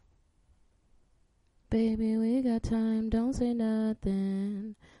Baby, we got time, don't say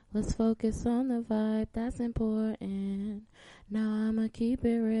nothing. Let's focus on the vibe, that's important. Now I'ma keep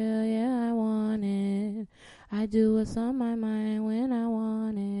it real, yeah, I want it. I do what's on my mind when I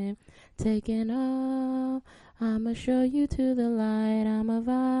want it. Taking off, I'ma show you to the light, I'm a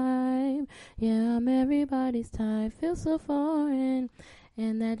vibe. Yeah, I'm everybody's type, feel so foreign.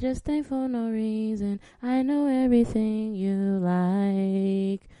 And that just ain't for no reason. I know everything you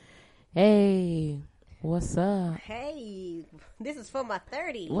like. Hey, what's up? Hey, this is for my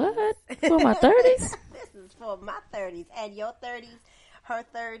 30s. What? For my 30s? This is for my 30s and your 30s, her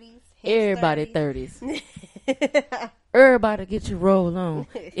 30s, Everybody 30s. Everybody get your roll on.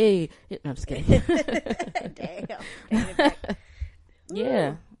 Hey, no, I'm just kidding. Damn.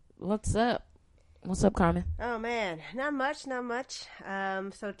 Yeah. What's up? What's up, Carmen? Oh, man. Not much.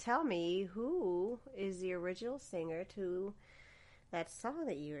 So tell me, who is the original singer to that song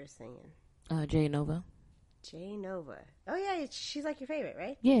that you were singing? Jay Nova. Jay Nova. Oh, yeah. She's like your favorite,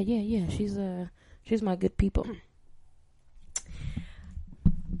 right? Yeah. She's my good people.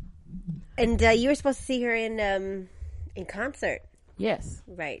 And you were supposed to see her in concert. Yes.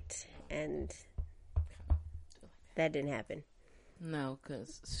 Right. And that didn't happen. No,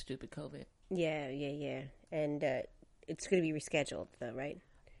 because stupid COVID. Yeah. And it's going to be rescheduled, though, right?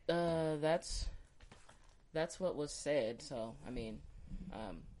 That's what was said. So, I mean,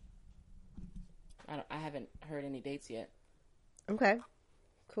 I haven't heard any dates yet. Okay.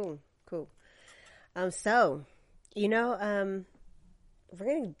 Cool. So, we're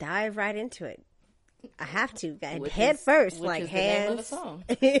going to dive right into it. I have to. Head first, like hands. The name of the song.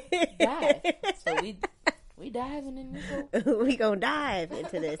 Dive. So we diving in this one. We gonna dive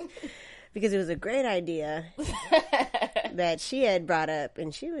into this because it was a great idea that she had brought up,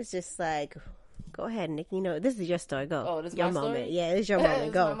 and she was just like, "Go ahead, Nick. This is your story. Go. Oh, this is your my moment. story? Yeah, this is your moment.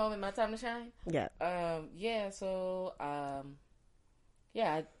 This Go. is my moment, my time to shine. Yeah. So I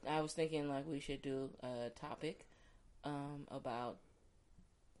was thinking like we should do a topic about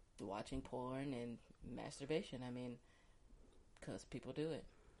watching porn and masturbation. I mean, because people do it.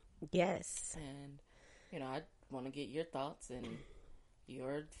 Yes. And I want to get your thoughts and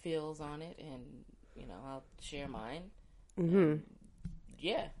your feels on it, and I'll share mine. Mm-hmm.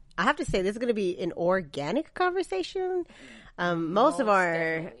 Yeah. I have to say, this is going to be an organic conversation. Most of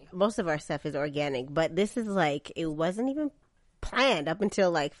our stuff is organic, but this is like, it wasn't even planned up until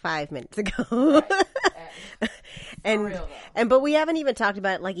like 5 minutes ago. Right. But we haven't even talked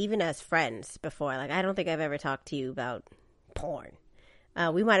about it, like, even as friends before. Like, I don't think I've ever talked to you about porn.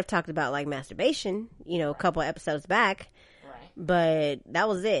 We might have talked about like masturbation, a couple episodes back, right? But that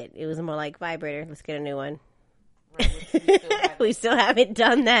was it. It was more like vibrator. Let's get a new one. Right, we still haven't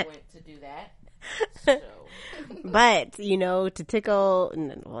done that. Went to do that. So. But to tickle,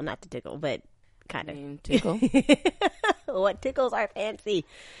 well, not to tickle, but kind of tickle. What tickles our fancy?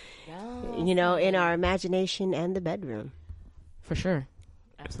 No. In our imagination and the bedroom. For sure.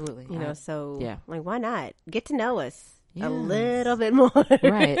 Absolutely. Like, why not get to know us a little bit more?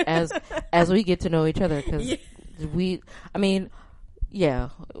 Right. As we get to know each other, because we've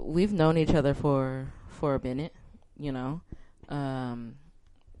known each other for a minute,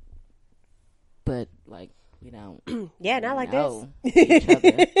 but like, not like know this. Each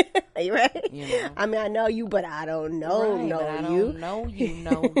other. Are you right? I mean, I know you, but I don't know you. Know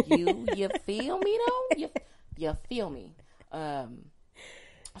you. You feel me though? You feel me?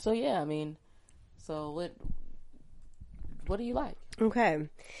 So yeah, I mean, so what do you like? Okay.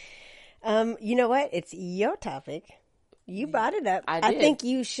 You know what? It's your topic. You brought it up. I think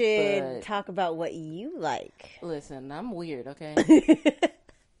you should talk about what you like. Listen, I'm weird, okay?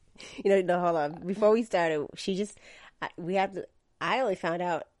 Hold on. Before we started, I only found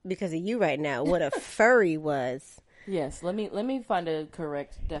out because of you right now what a furry was. Yes, let me find a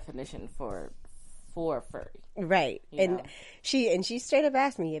correct definition for furry. Right. And she straight up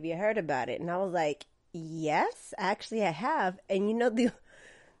asked me, "Have you heard about it?" And I was like, "Yes, actually I have." And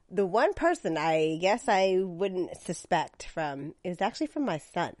the one person I guess I wouldn't suspect from is actually from my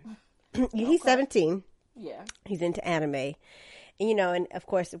son. He's 17. Yeah. He's into anime. And of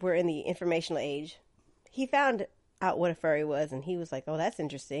course we're in the informational age. He found out what a furry was, and he was like, "Oh, that's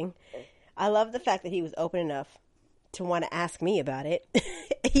interesting." I love the fact that he was open enough to want to ask me about it,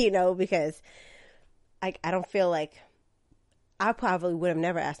 because I don't feel like I probably would have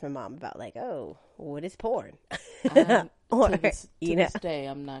never asked my mom about, like, "Oh, what is porn?" To this day,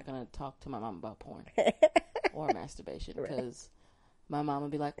 I'm not going to talk to my mom about porn or masturbation, because my mom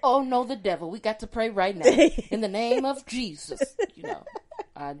would be like, "Oh, no, the devil. We got to pray right now in the name of Jesus."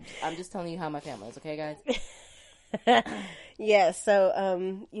 I'm just telling you how my family is, okay, guys? Yeah, so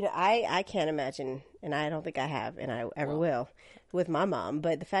I can't imagine, and I don't think I have, and I ever will, with my mom.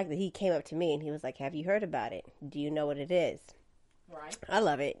 But the fact that he came up to me and he was like, "Have you heard about it? Do you know what it is?" Right. I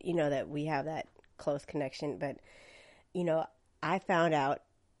love it. That we have that close connection, but I found out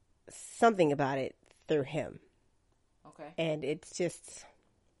something about it through him, Okay. and it's just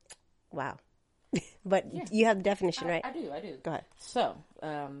wow. But Yeah. you have the definition, right? I do. Go ahead. So,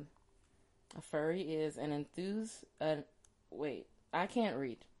 a furry is an wait, I can't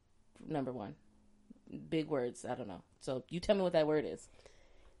read. Number one, big words. I don't know. So you tell me what that word is.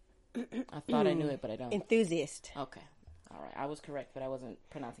 I thought I knew it, but I don't. Enthusiast. Okay. All right. I was correct, but I wasn't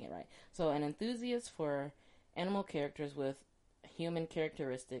pronouncing it right. So an enthusiast for animal characters with human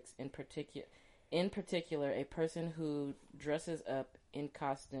characteristics, in particular, a person who dresses up in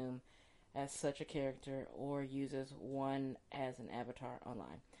costume as such a character or uses one as an avatar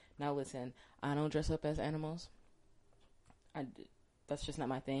online. Now listen, I don't dress up as animals. That's just not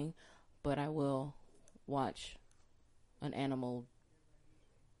my thing, but I will watch an animal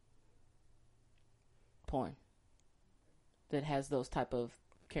porn that has those type of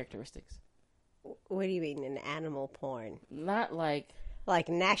characteristics. What do you mean, an animal porn? Not like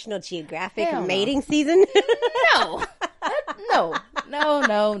National Geographic Hell no. mating season? no,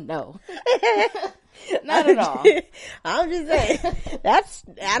 no. Not at all. I'm just saying, that's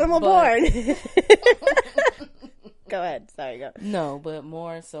animal porn. Go ahead. Sorry, go. No, but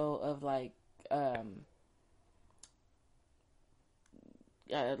more so of like a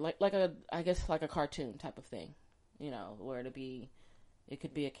cartoon type of thing, where it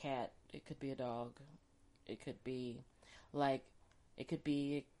could be a cat, it could be a dog, it could be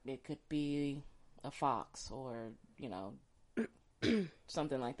a fox, or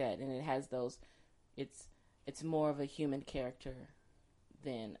something like that, and it has those. It's more of a human character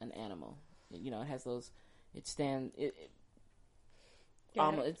than an animal. It has those. It's kind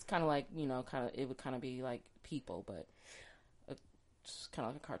of like it would kind of be like people, but it's kind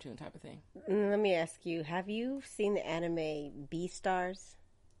of like a cartoon type of thing. Let me ask you: have you seen the anime Beastars?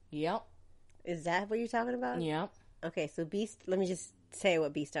 Yep. Is that what you're talking about? Yep. Okay, so let me just say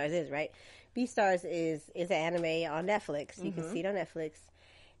what Beastars is, right? Beastars is an anime on Netflix. You can see it on Netflix,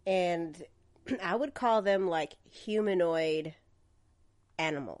 and I would call them like humanoid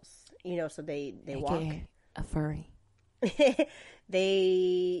animals. So they walk. A furry.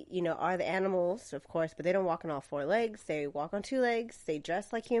 They, are the animals, of course, but they don't walk on all four legs. They walk on two legs. They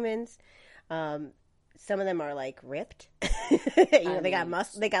dress like humans. Some of them are like ripped. They got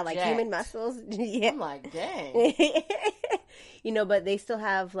muscle. They got like jacked. human muscles. Yeah. I'm like, dang. But they still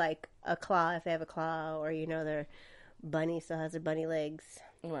have like a claw if they have a claw, or their bunny still has their bunny legs.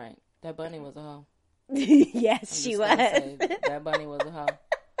 Right. That bunny was a hoe. Yes, she was. That bunny was a hoe.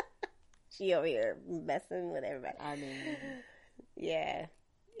 She over here messing with everybody. I mean, yeah.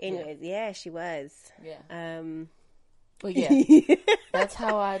 Anyways, yeah, she was. Yeah. But yeah, that's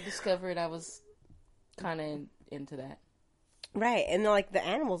how I discovered I was kind of into that. Right, and like the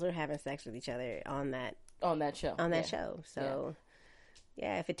animals are having sex with each other on that show. So,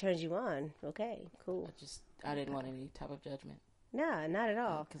 yeah, if it turns you on, okay, cool. I didn't want any type of judgment. No, not at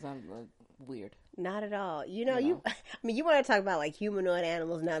all. Because I'm weird. Not at all. You want to talk about like humanoid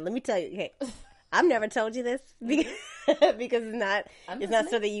animals. Now, let me tell you, okay, I've never told you this because it's not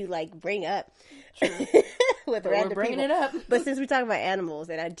something you like bring up. With random we're bringing people. it up. But since we talk about animals,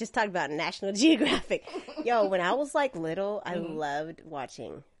 and I just talked about National Geographic, when I was like little, I loved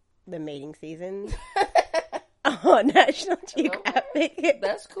watching the mating season on National Geographic. Okay.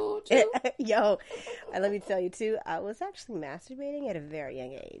 That's cool too. Let me tell you too, I was actually masturbating at a very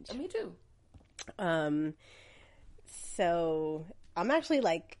young age. Me too. So I'm actually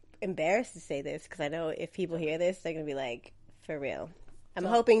like embarrassed to say this because I know if people hear this, they're gonna be like, for real. I'm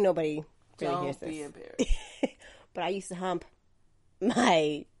hoping nobody really hears this. Don't be embarrassed. But I used to hump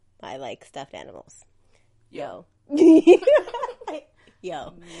my like stuffed animals. Yo.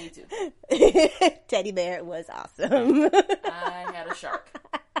 Yo. Me too. Teddy bear was awesome. I had a shark.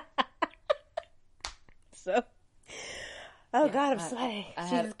 So. Oh God, I'm sweating.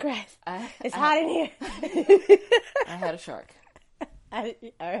 Jesus Christ. It's hot in here. I had a shark. All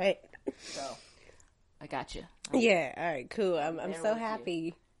right. So, I got you. Yeah. All right. Cool. I'm so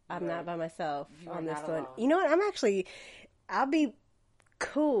happy I'm not by myself on this one. You know what? I'll be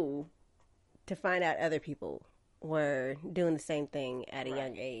cool to find out other people were doing the same thing at a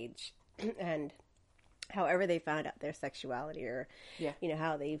young age, and however they found out their sexuality, or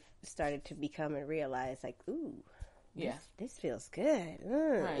how they've started to become and realize like, ooh. Yeah, this feels good.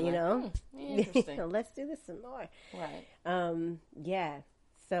 Interesting. Let's do this some more. Right. Yeah.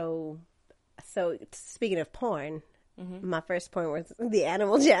 So speaking of porn, My first porn was the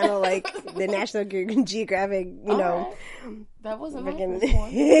Animal Channel, like the National Geographic, you know. Right. That wasn't my Freaking, first porn.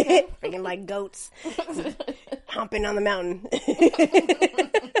 Okay. freaking like goats humping on the mountain.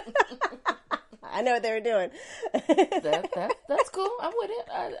 I know what they were doing. That's cool. I'm with it.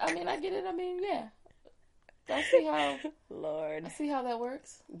 I mean, I get it. I mean, yeah. I see how. Lord. I see how that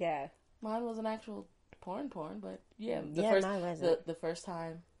works. Yeah. Mine was an actual porn, but yeah, Mine wasn't. the first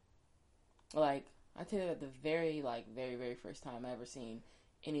time, like I tell you that the very very first time I ever seen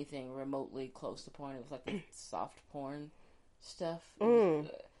anything remotely close to porn, it was like the soft porn stuff. You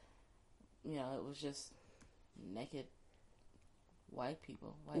know, it was just naked white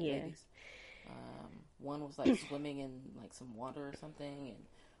people, white ladies. One was like swimming in like some water or something, and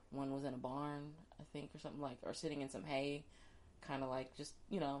one was in a barn, I think, or something like, or sitting in some hay, kind of like just,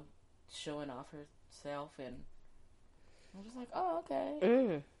 you know, showing off herself, and I was just like, oh,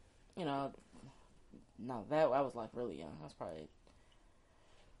 okay. You know, no, that I was like really young. I was probably,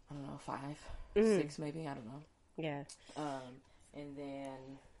 I don't know, 5, 6 maybe. I don't know. Yeah. And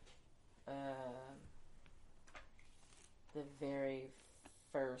then the very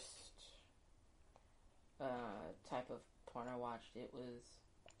first type of porn I watched, it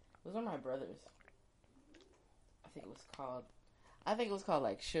was on my brother's. I think it was called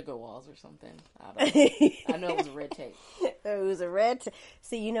like Sugar Walls or something. I don't know. I know it was a red tape. It was a red.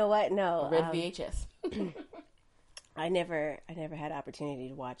 See, you know what? No, A red VHS. I never had opportunity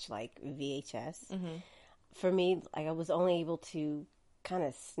to watch like VHS. For me, like I was only able to kind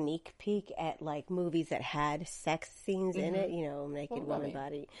of sneak peek at like movies that had sex scenes in it. You know, naked woman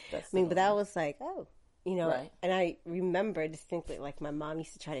body. But that was like, oh. You know, right. And I remember distinctly, like, my mom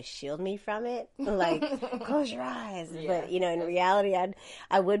used to try to shield me from it. Like, close your eyes. Yeah. But, you know, in reality,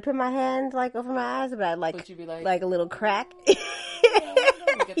 I would put my hand, like, over my eyes, but I'd, like a little crack.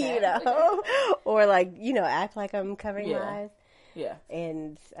 You know? Or, like, you know, act like I'm covering my eyes. Yeah.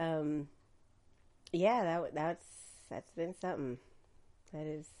 And, yeah, that's been something. That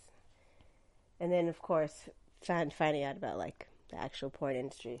is. And then, of course, finding out about, like, the actual porn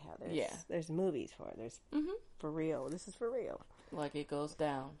industry, how there's movies for it. There's for real. This is for real. Like it goes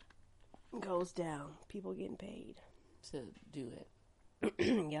down. Goes down. People getting paid to do it.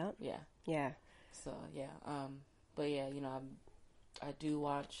 Yep. Yeah. Yeah. So yeah. But yeah, you know, I do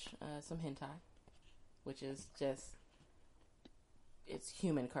watch some hentai, which is just it's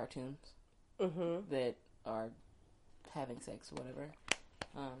human cartoons that are having sex or whatever.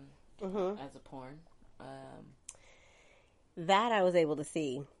 As a porn. That I was able to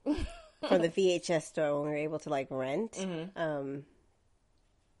see from the VHS store when we were able to like rent.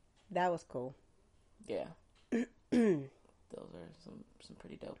 That was cool. Yeah. Those are some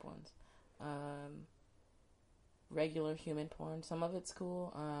pretty dope ones. Regular human porn, some of it's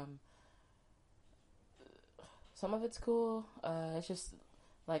cool. Some of it's cool. It's just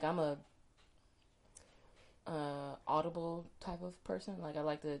like I'm a audible type of person. Like I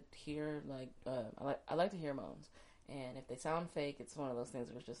like to hear I like to hear moans. And if they sound fake, it's one of those things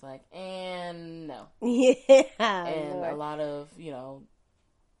where it's just like, and no. Yeah. And Lord. A lot of, you know,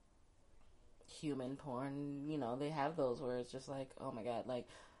 human porn, you know, they have those where it's just like, oh my God. Like,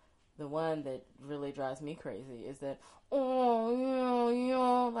 the one that really drives me crazy is that,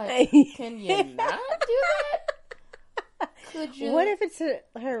 like, can you not do that? Could you? What if it's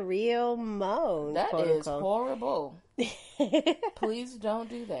her real moan? That is horrible. Please don't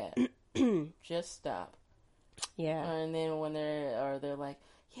do that. Just stop. Yeah. And then when they're like,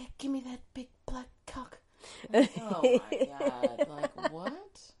 yeah, give me that big black cock. Like, oh my God. Like,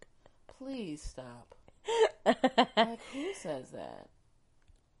 what? Please stop. Like, who says that?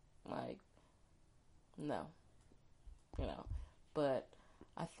 Like, no. You know. But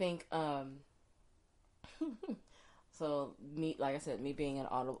I think, so me, like I said, me being an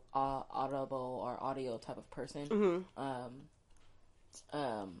audible or audio type of person, I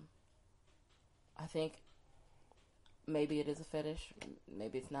think maybe it is a fetish,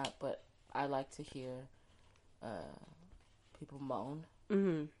 maybe it's not, but I like to hear people moan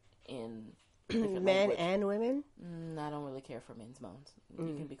in different men language. and women. I don't really care for men's moans.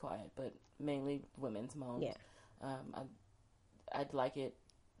 You can be quiet, but mainly women's moans. Yeah. I'd like it.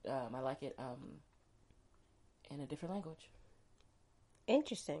 I like it in a different language.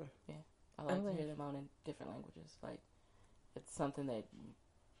 Interesting. Yeah, I like to hear them moan in different languages. Like it's something that.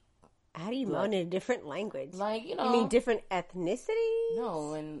 How do you moan in a different language? Like, you know. You mean different ethnicities?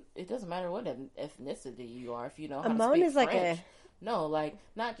 No, and it doesn't matter what ethnicity you are if you know how a to moan speak is like French. No, like,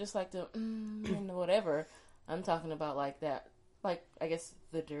 not just like the and whatever. I'm talking about like that, like, I guess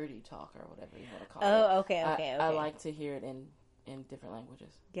the dirty talk or whatever you want to call it. Oh, okay. I like to hear it in in different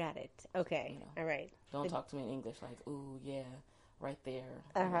languages. Got it. Okay. All right. Don't talk to me in English like, ooh, yeah, right there.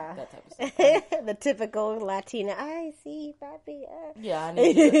 That type of stuff. The typical Latina, I see, papi. Yeah, I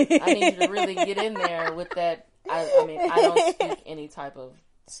need you to really get in there with that. I mean, I don't speak any type of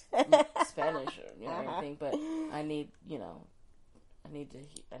Spanish or anything, but I need,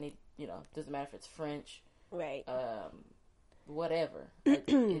 doesn't matter if it's French. Right. Whatever.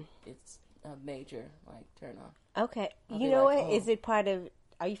 It's a major, turn on. Okay. You know what? Is it part of,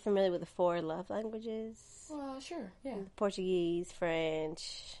 are you familiar with the 4 love languages? Sure, yeah. Portuguese,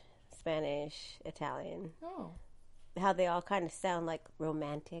 French, Spanish, Italian. Oh. How they all kind of sound like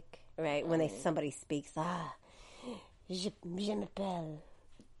romantic, right? When somebody speaks, je m'appelle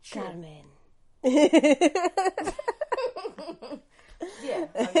Carmen. Yeah,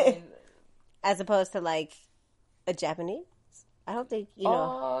 I mean... As opposed to, like, a Japanese? I don't think,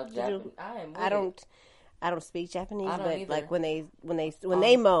 I don't speak Japanese, but either. like when they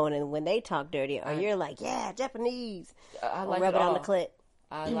moan and when they talk dirty, or you're like, yeah, Japanese. I like rub it on all. the clit.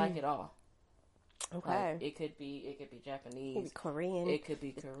 I like it all. Okay. It could be Japanese. It could be Korean. It could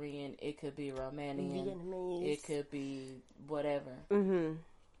be Korean. It could be Romanian. Vietnamese. It could be whatever. Mm-hmm.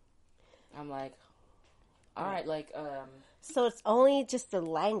 I'm like, all right, So it's only just the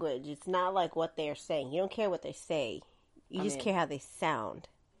language. It's not like what they're saying. You don't care what they say. You just care how they sound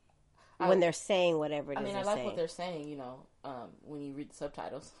when they're saying whatever it is they're saying. I like what they're saying, when you read the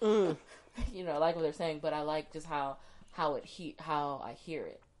subtitles. I like what they're saying, but I like just how I hear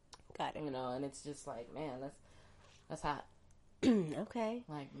it. Got it. And it's just like, man, that's hot. Okay.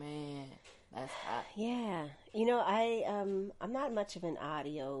 Like, man, that's hot. Yeah. I'm not much of an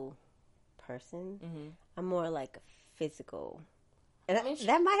audio person. Mm-hmm. I'm more like physical. And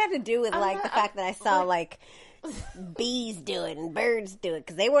that might have to do with the fact that I saw bees do it and birds do it,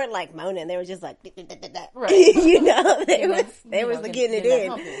 because they weren't like moaning. They were just like, right. they was getting it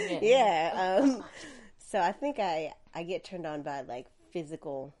in. Yeah. So I think I get turned on by like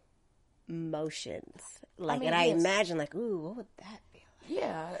physical motions. And I imagine like, ooh, what would that be like?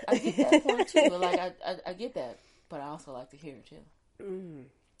 Yeah, I get that point too. I get that, but I also like to hear it too. Mm.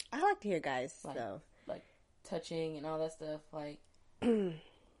 I like to hear guys like touching and all that stuff. Like, I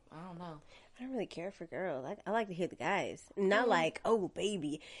don't know. I don't really care for girls. I like to hear the guys. Not like, oh,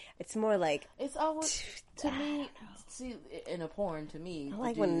 baby. It's more like... It's always, to me, see, in a porn, to me... I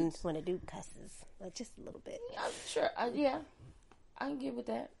like when a dude cusses. Like, just a little bit. Sure. Yeah. I can get with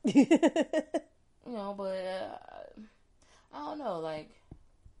that. But... I don't know, like...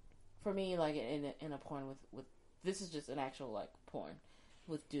 For me, like, in a porn with... This is just an actual, like, porn.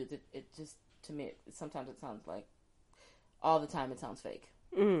 With dudes, it just... To me, sometimes it sounds like... All the time it sounds fake.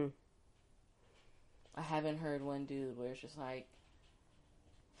 Mm-hmm. I haven't heard one dude where it's just like,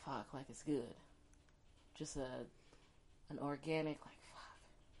 fuck, like it's good. Just an organic, like,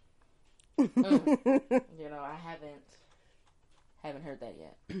 fuck. I haven't heard that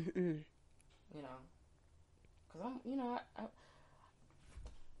yet. Because I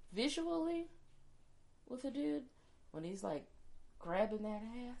visually with a dude, when he's like grabbing that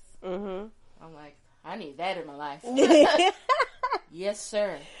ass, I'm like, I need that in my life. Yes,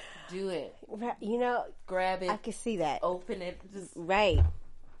 sir. Do it. Grab it. I can see that. Open it. Right.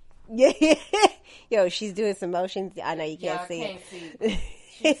 Yeah. Yo, she's doing some motions. I know you can't see it.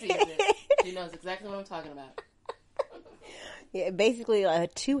 She sees it. She knows exactly what I'm talking about. Yeah, basically a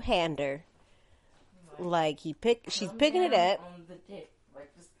two-hander. Like she's picking it up. On the dick.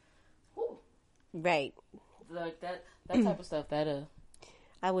 Like just, whoo. Right. Like that type of stuff.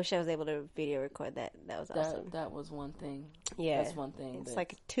 I wish I was able to video record that. That was awesome. That was one thing. Yeah. That's one thing. It's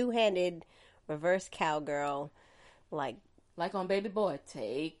like a two-handed reverse cowgirl. Like on Baby Boy.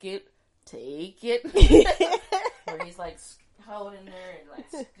 Take it. Where he's like holding her and like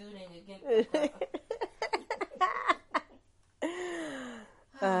scooting against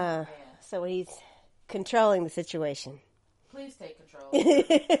so he's controlling the situation. Please take control. If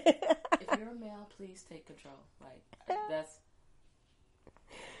you're a male, please take control. Like, that's...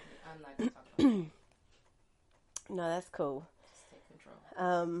 I'm not going to talk about that. No, that's cool. Just take control.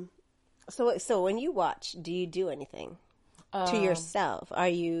 So when you watch, do you do anything to yourself? Or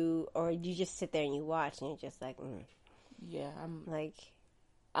you just sit there and you watch and you're just like, Yeah,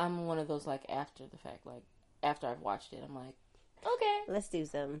 I'm one of those, like, after the fact, like, after I've watched it, I'm like, okay. Let's do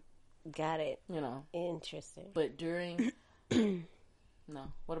some. Got it. Interesting. But during...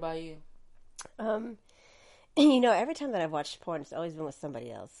 No. What about you? Every time that I've watched porn, it's always been with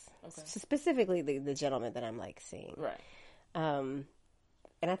somebody else. Okay. Specifically the gentleman that I'm, like, seeing. Right. And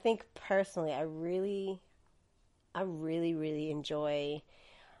I think, personally, I really, really enjoy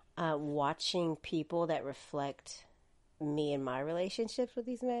watching people that reflect me and my relationships with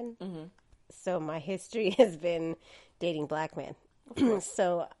these men. Mm-hmm. So my history has been dating black men.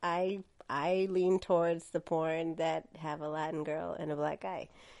 So I lean towards the porn that have a Latin girl and a black guy,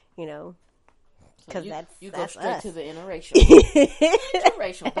 you know, because so that's you that's go straight us. to the interracial.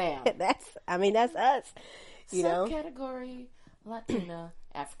 Bam. That's us. You know, Subcategory Latina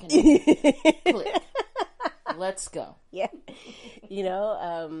African. Click. Let's go. Yeah, you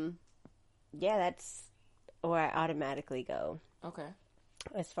know, yeah, that's where I automatically go. Okay.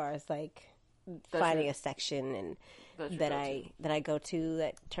 As far as like That's finding your- a section and That's your that go-to. I go to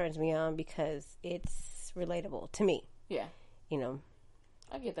that turns me on because it's relatable to me. Yeah, You know,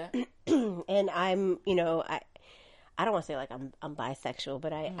 I get that. and I'm, you know, I don't want to say like I'm bisexual,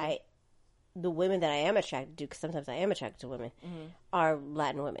 but I the women that I am attracted to, because sometimes I am attracted to women, are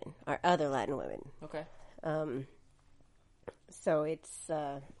Latin women, are other Latin women. Okay. So it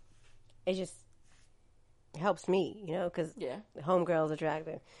just helps me, you know, because Yeah. homegirl's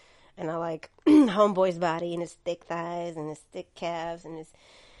attractive, and I like homeboy's body and his thick thighs and his thick calves and his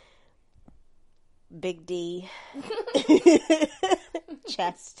big D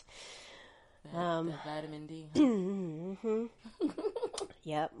chest. The vitamin D. Mm-hmm.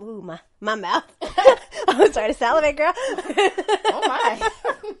 Yep. Ooh, my mouth. I'm sorry to salivate, girl. Oh my.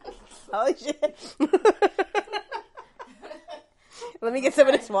 Holy shit. Let me get some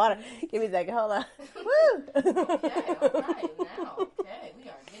of this water. Give me a second. Hold on. Woo. Okay, all right. Now, okay, we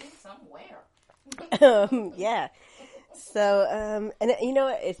are getting somewhere. Yeah. So, and you know,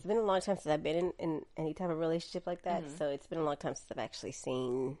 it's been a long time since I've been in any type of relationship like that. So it's been a long time since I've actually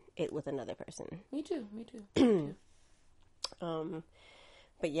seen it with another person. Me too. Me too.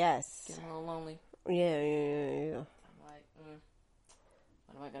 But yes. Getting a little lonely. Yeah. I'm like,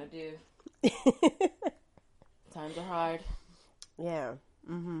 what am I gonna do? Times are hard. Yeah.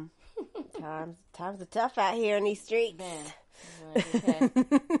 Mm-hmm. Times are tough out here in these streets. Man. I'm like,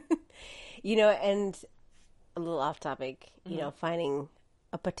 okay. You know, and a little off topic, you know, finding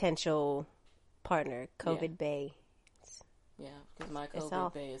a potential partner, COVID Bay. Yeah, because my It's all-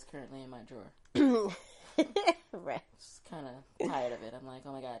 COVID bay is currently in my drawer. Right. Just kind of tired of it. I'm like,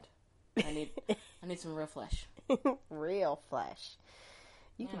 oh my god, I need some real flesh. Real flesh.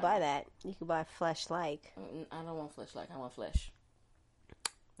 You can buy that. You can buy flesh like. I don't want flesh like I want flesh.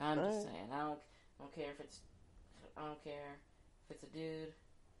 I'm just saying. I don't care if it's. I don't care if it's a dude.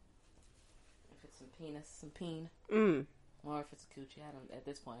 If it's some penis, some peen, or if it's a coochie. I don't. At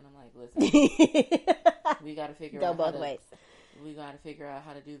this point, I'm like, listen, we got to figure Go out both ways. We got to figure out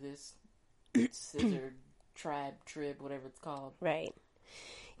how to do this scissor trib, whatever it's called. Right.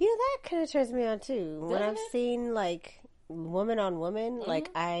 You know, that kind of turns me on too. When Doesn't I've it? seen like woman on woman, like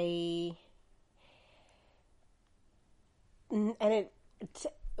I think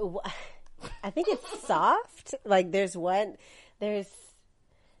it's soft. Like there's one that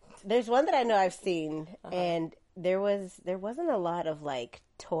I know I've seen, and there wasn't a lot of like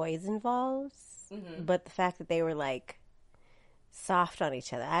toys involved, but the fact that they were like soft on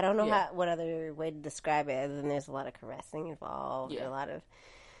each other. I don't know what other way to describe it other than there's a lot of caressing involved, Yeah. a lot of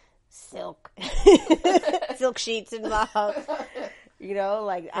silk sheets involved. You know,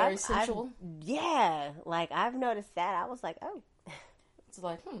 like Very sensual. like I've noticed that. I was like, oh, It's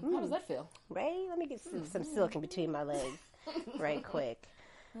like, how does that feel? Ray, let me get some silk in between my legs, right quick.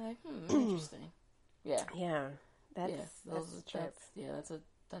 Like, interesting. Yeah. Yeah, that's That's a trip. that's a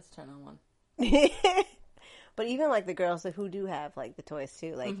turn on one. But even like the girls who do have like the toys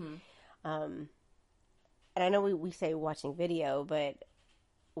too, like, and I know we say watching video, but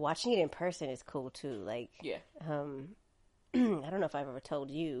watching it in person is cool too. Like, Yeah. I don't know if I've ever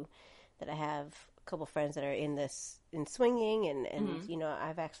told you that I have a couple friends that are in swinging, and you know,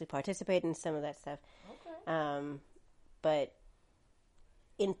 I've actually participated in some of that stuff. Okay. But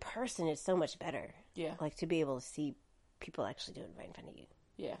in person, it's so much better. Yeah. Like to be able to see people actually do it right in front of you.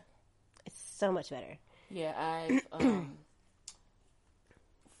 Yeah. It's so much better. Yeah, I've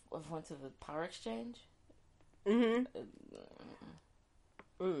went to the Power Exchange.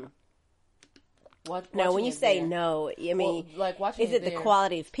 No, when you say no, I mean, like watching is it the there,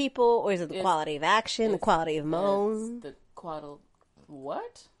 quality of people, or is it the quality of action, the quality of it's moan? the quaddle.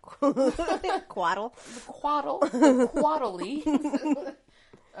 What? Quaddle? The quaddly.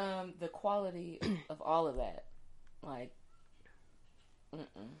 The quality of all of that, like,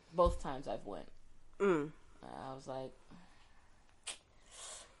 both times I've went, I was like,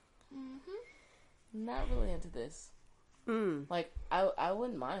 not really into this. Like, I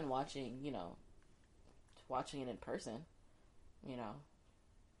wouldn't mind watching, watching it in person,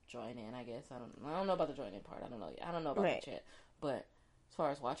 join in, I guess. I don't know about the join in part. I don't know about Right. that yet. But as far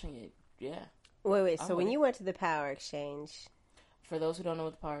as watching it, yeah. Wait. So when you went to the Power Exchange, for those who don't know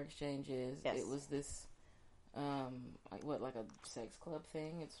what the Power Exchange is, yes. It was this, like a sex club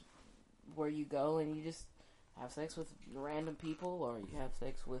thing. It's where you go and you just have sex with random people, or you have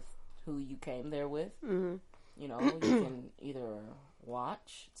sex with who you came there with. Mm-hmm. You know, you can either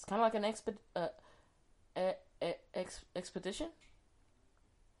watch. It's kind of like an expedition. I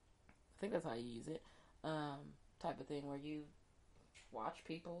think that's how you use it. Type of thing where you watch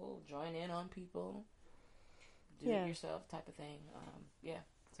people, join in on people, do it yourself type of thing.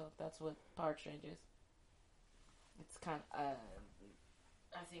 So that's what Power Exchange is. It's kind of,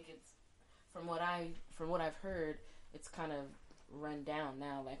 I think it's, from what I've heard, it's kind of run down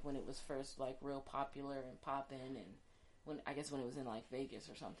now. Like when it was first like real popular and popping, and when it was in like Vegas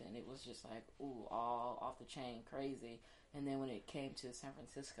or something, it was just like, ooh, all off the chain crazy. And then when it came to San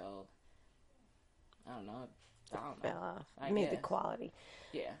Francisco, I don't know. Fell off. I mean, the quality.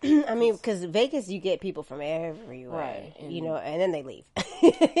 Yeah. I mean, because Vegas, you get people from everywhere, right? And, you know, and then they leave.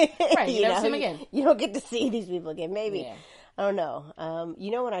 Right. You never see them again. You don't get to see these people again. Maybe. Yeah. I don't know.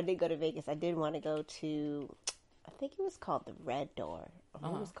 You know, when I did go to Vegas, I did want to go to, I think it was called the Red Door. Or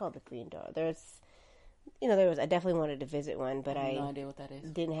it was called the Green Door. I definitely wanted to visit one, but I have no idea what that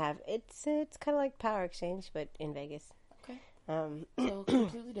is. Didn't have, it's kind of like Power Exchange, but in Vegas. Okay. So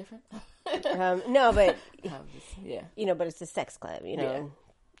completely different. No, but yeah, you know, but it's a sex club. You know,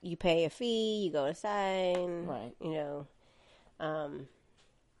 you pay a fee, you go inside, right? You know,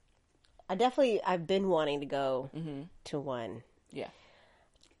 I've been wanting to go to one. Yeah.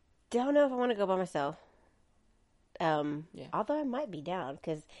 Don't know if I want to go by myself. Although I might be down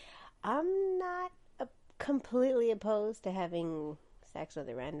because I'm not completely opposed to having sex with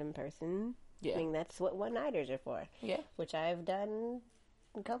a random person. Yeah. I mean, that's what one-nighters are for. Yeah. Which I've done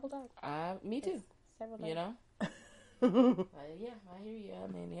a couple times. Me too. Several times. You know? Yeah, I hear you. I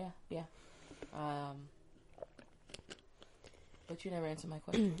mean, yeah. But you never answered my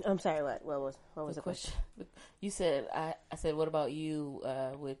question. I'm sorry, what was the question? You said, I said, what about you,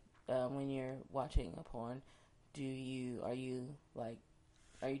 with, when you're watching a porn?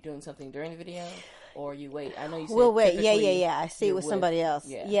 Are you doing something during the video, or you wait? I know you said we'll wait. Yeah. I see it with somebody else.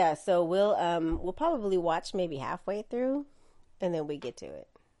 Yeah. So we'll probably watch maybe halfway through, and then we get to it.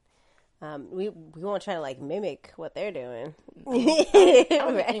 We won't try to like mimic what they're doing. I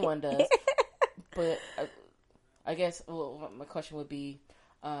don't think anyone does. But I guess my question would be,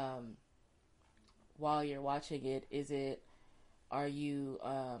 while you're watching it, are you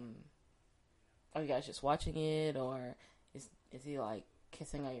guys just watching it, or is he like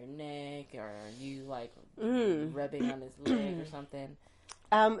kissing on your neck, or are you like rubbing on his leg or something?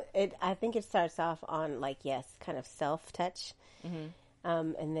 I think it starts off on like, kind of self-touch.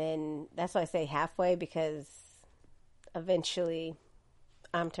 And then that's why I say halfway, because eventually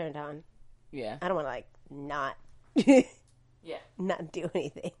I'm turned on. Yeah. I don't want to like not not do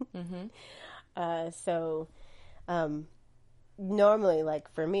anything. So normally,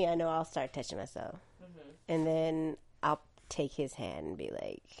 like for me, I know I'll start touching myself, and then I'll take his hand and be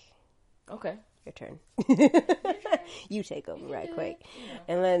like, okay, your turn. You take over right quick.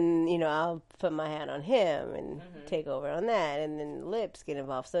 And then, you know, I'll put my hand on him and take over on that, and then lips get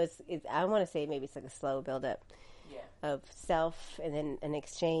involved. So it's I want to say maybe it's like a slow build up of self, and then an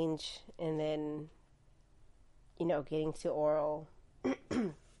exchange, and then, you know, getting to oral,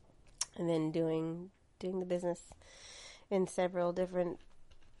 and then doing the business in several different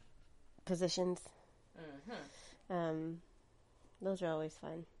positions. Those are always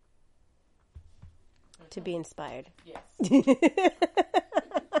fun. To be inspired. Yes.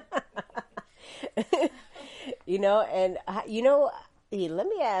 You know, and you know, let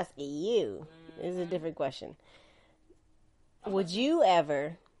me ask you. This is a different question. Would you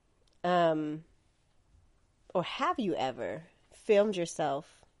ever, or have you ever filmed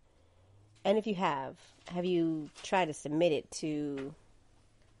yourself? And if you have you tried to submit it to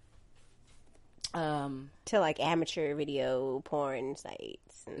like amateur video porn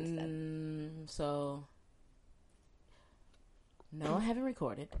sites and stuff? So, no, I haven't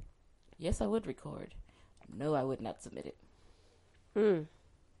recorded. Yes, I would record. No, I would not submit it.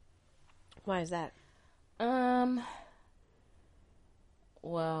 Why is that?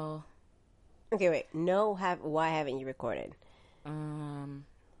 Well. Okay, wait. No, why haven't you recorded?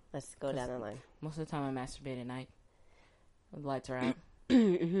 Let's go down the line. Most of the time I masturbate at night. The lights are out.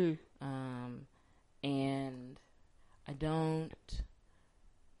 And I don't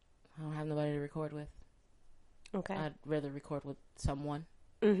have nobody to record with. Okay. I'd rather record with someone.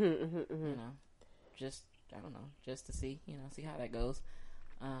 You know, just to see, see how that goes.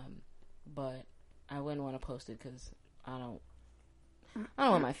 But I wouldn't want to post it because I don't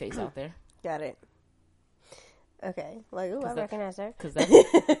want my face out there. Got it. Okay. Like, ooh, I recognize her. Because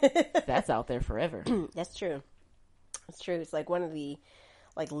that's out there forever. That's true. It's true. It's like one of the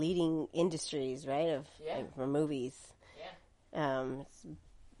like leading industries, right? Of like, for movies. Yeah. It's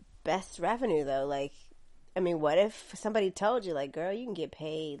best revenue though. Like, I mean, what if somebody told you, like, girl, you can get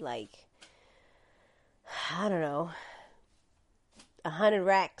paid like, I don't know, 100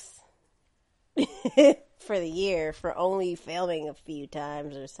 racks for the year for only filming a few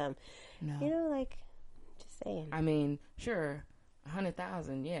times or some, you know, like, just saying. I mean, sure,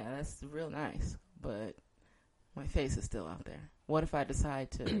 100,000, yeah, that's real nice, but my face is still out there. What if I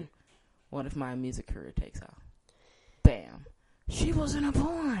decide to, what if my music career takes off? Bam. She was in a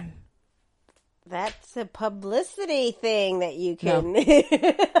porn. That's a publicity thing that you can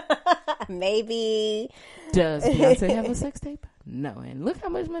maybe. Does Beyonce have a sex tape? No, and look how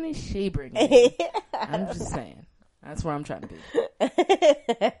much money she brings in. I'm just saying. That's where I'm trying to be.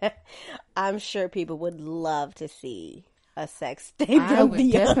 I'm sure people would love to see a sex tape. I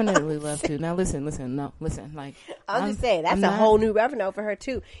would definitely love to. Now listen. Like I'm just saying that's a whole new revenue for her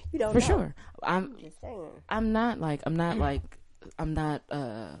too. You don't for know. Sure. I'm just saying. I'm not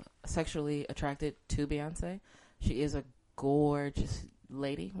sexually attracted to Beyonce. She is a gorgeous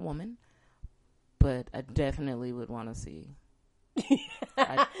woman, but I definitely would want to see.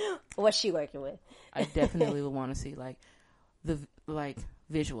 What's she working with? I definitely would want to see the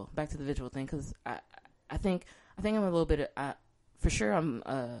visual. Back to the visual thing, because I think I'm a little bit. For sure, I'm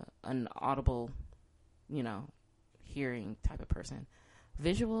an audible, hearing type of person.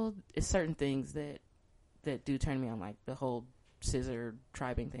 Visual is certain things that do turn me on, like the whole scissor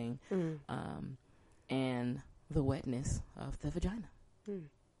tribing thing, and the wetness of the vagina.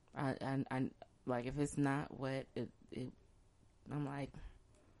 I like, if it's not wet, I'm like,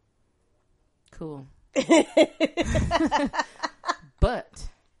 cool. But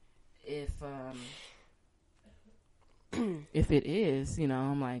if it is,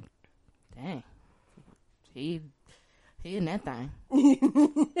 I'm like, dang, he in that thing.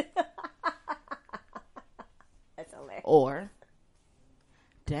 That's hilarious. Or,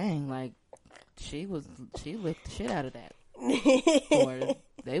 dang, like, she licked the shit out of that. Or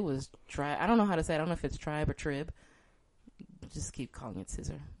they was I don't know how to say it. I don't know if it's tribe or trib. Just keep calling it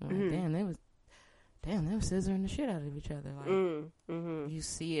scissor. I'm like, they was scissoring the shit out of each other. Like, you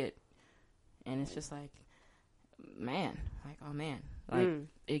see it, and it's just like, man, like, oh man, like,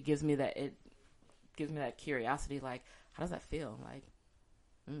 it gives me that curiosity. Like, how does that feel? Like,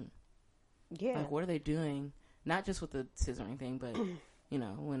 yeah, like, what are they doing? Not just with the scissoring thing, but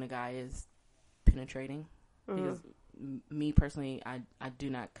when a guy is penetrating. Because me personally, I do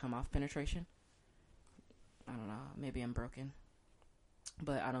not come off penetration. I don't know, maybe I'm broken,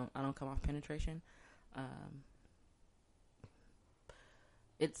 but I don't come off penetration.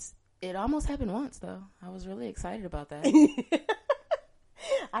 It almost happened once though. I was really excited about that.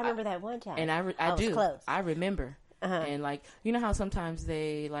 I remember that one time, and I do. Close. I remember, and like, you know how sometimes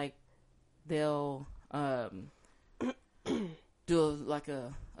they'll do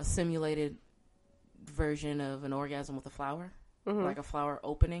a simulated version of an orgasm with a flower, like a flower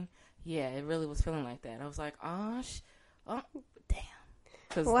opening. Yeah, it really was feeling like that. I was like, oh damn.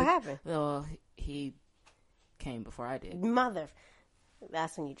 What happened? Well, he came before I did.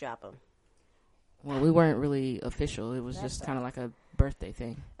 That's when you drop him. Well, we weren't really official. It was just kind of like a birthday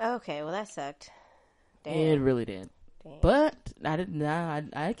thing. Okay, well, that sucked. Damn. It really did. Damn. But I didn't.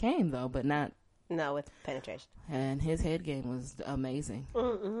 I came though, but not. No, with penetration. And his head game was amazing.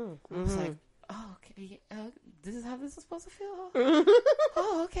 I was like, oh, okay, this is how this is supposed to feel.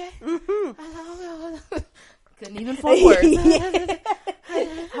 Oh, okay. Couldn't even form words.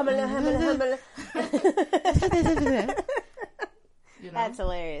 That's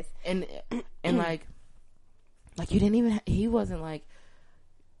hilarious. And like you didn't even. He wasn't like.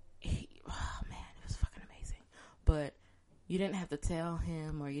 Oh man, it was fucking amazing. But you didn't have to tell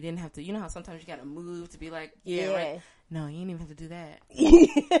him, or you didn't have to. You know how sometimes you gotta move to be like, yeah. Right. No, you didn't even have to do that. You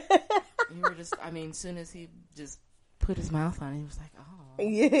were just, as soon as he just put his mouth on it, he was like, oh.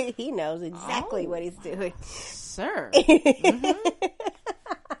 He knows exactly what he's doing. Sir. Yeah.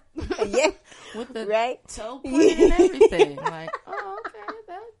 With the toe pointed and everything. Like, oh, okay.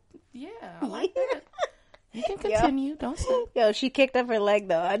 I like that. You can continue. Don't stop. Yo, she kicked up her leg,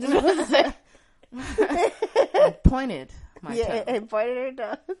 though. I just want to say. I pointed my toe. And pointed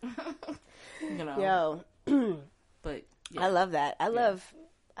her toe. Yo. But I love that. I love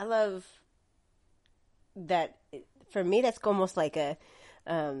that. For me, that's almost like a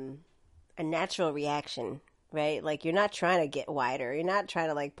natural reaction right? Like, you're not trying to get wider. You're not trying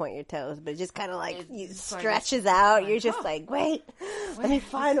to, like, point your toes, but it just kind of, like, It stretches out. You're just like, wait, let me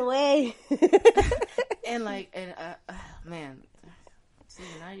find a way. And, like, man, see,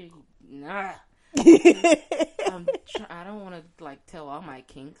 now nah. I don't want to, like, tell all my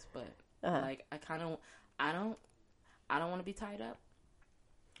kinks, but, like, I don't want to be tied up,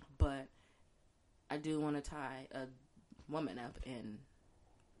 but I do want to tie a woman up and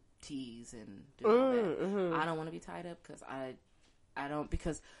tease and do all that. Mm-hmm. I don't want to be tied up because I don't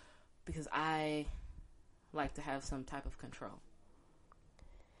because I like to have some type of control.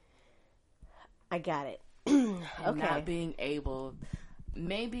 I got it. Okay. Not being able,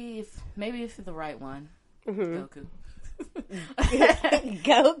 maybe if the right one, Goku.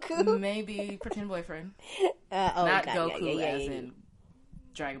 Goku? Maybe pretend boyfriend. Not Goku as in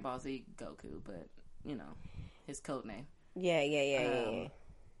Dragon Ball Z Goku, but, you know, his code name. Yeah.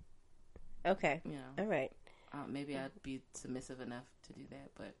 Okay. You know. All right. Maybe I'd be submissive enough to do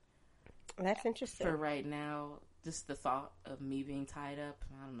that, but... That's interesting. For right now, just the thought of me being tied up,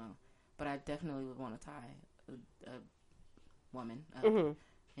 I don't know. But I definitely would want to tie a woman up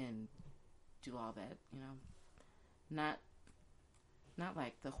and do all that, you know. Not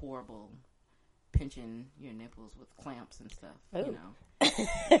like the horrible pinching your nipples with clamps and stuff, you know.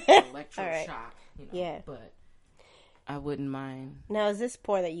 Electroshock, you know. Yeah. But I wouldn't mind. Now, is this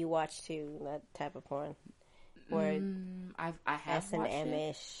porn that you watch too? That type of porn? Where I have watched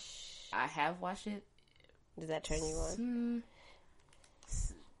it. I have watched it. Does that turn you on?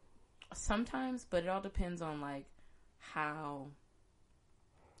 Sometimes, but it all depends on, like, how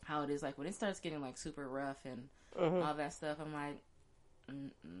it is. Like, when it starts getting, like, super rough and all that stuff, I'm like, I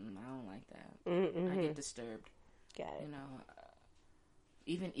don't like that. I get disturbed. Got it. You know,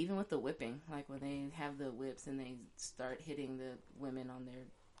 even with the whipping, like when they have the whips and they start hitting the women on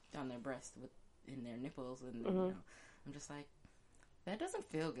their breast in their nipples, and you know, I'm just like, that doesn't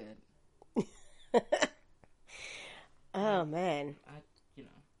feel good. Oh man. You know.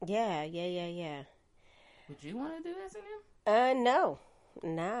 Yeah. Would you want to do S&M? No.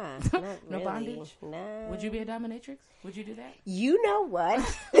 Nah, not no really. bondage? Nah. Would you be a dominatrix? Would you do that? You know what?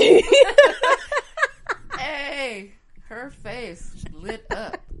 Hey, her face lit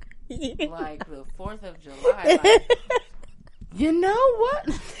up like the 4th of July. Like, you know what?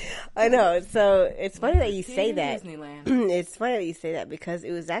 I know. So it's funny that you say that. Disneyland. It's funny that you say that because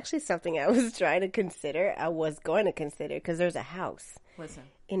it was actually something I was trying to consider. I was going to consider because there's a house. Listen.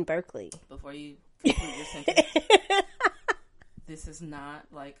 In Berkeley. Before you complete your sentence. This is not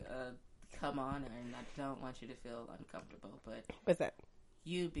like a come on, and I don't want you to feel uncomfortable, but what's that?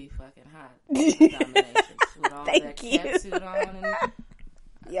 You'd be fucking hot dominatrix with all that cat suit on. And...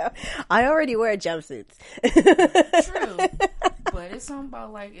 Yeah, I already wear jumpsuits. True, but it's something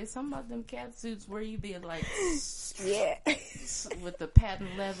about them cat suits where you be like, yeah, with the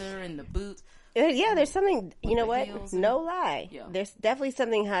patent leather and the boots. Yeah, there's something, you know what? No lie. Yeah. There's definitely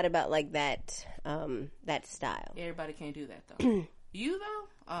something hot about, like, that that style. Everybody can't do that, though. You, though?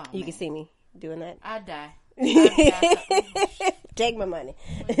 Oh, you can see me doing that. I'd die. Take my money.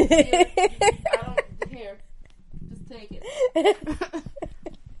 Here, just take it.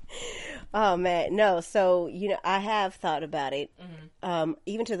 Oh, man. No, so, you know, I have thought about it,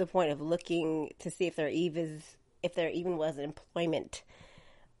 even to the point of looking to see if there even was employment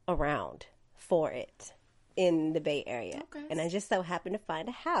around for it in the Bay Area. Okay. And I just so happened to find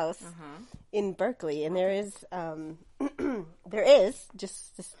a house in Berkeley, and there is just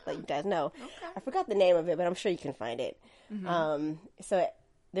let you guys know. Okay. I forgot the name of it, but I'm sure you can find it. So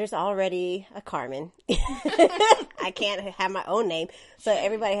there's already a Carmen. I can't have my own name, so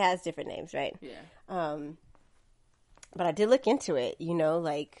everybody has different names, right? Yeah. But I did look into it, you know,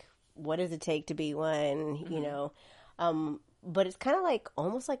 like, what does it take to be one, you know? But it's kind of like,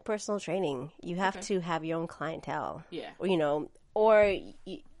 almost like personal training. You have to have your own clientele. Yeah. Or, you know,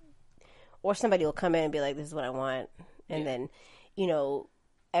 or somebody will come in and be like, this is what I want. And then, you know,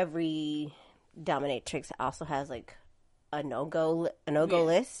 every dominatrix also has, like, a no-go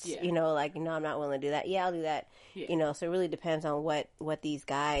list. Yeah. You know, like, no, I'm not willing to do that. Yeah, I'll do that. Yeah. You know, so it really depends on what these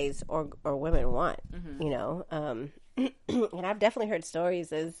guys or women want, you know. And I've definitely heard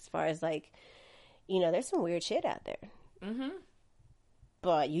stories as far as, like, you know, there's some weird shit out there.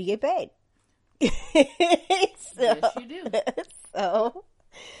 But you get paid. Yes, you do. So,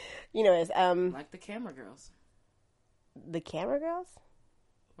 you know, it's like the camera girls. The camera girls?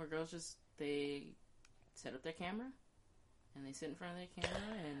 Where girls they set up their camera and they sit in front of their camera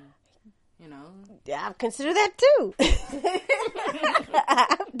and, you know. Yeah, I've considered that too.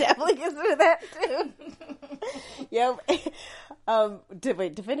 I've definitely considered that too. Yeah.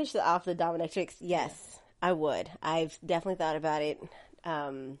 To finish off the dominatrix, yes. I would. I've definitely thought about it.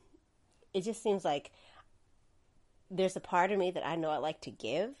 It just seems like there's a part of me that I know I like to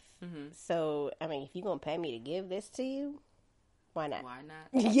give. Mm-hmm. So, I mean, if you're going to pay me to give this to you, why not? Why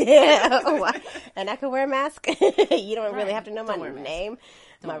not? Yeah. And I could wear a mask. You don't really have to know my name,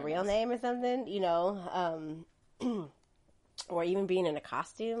 my real name or something, you know, or even being in a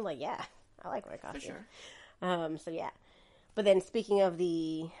costume. Like, yeah, I like wearing a costume. For sure. So, yeah. But then speaking of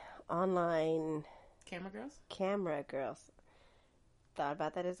the online... Camera girls. Thought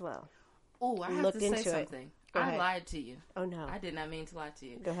about that as well. Oh, I have to say something. I lied to you. Oh, no. I did not mean to lie to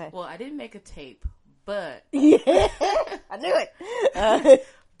you. Go ahead. Well, I didn't make a tape, but... Yeah, I knew it.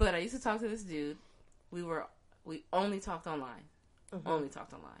 But I used to talk to this dude. We only talked online. Mm-hmm. Only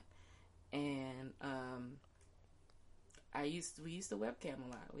talked online. And we used to webcam a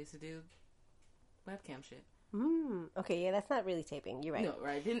lot. We used to do webcam shit. Okay, yeah, that's not really taping. You're right. No,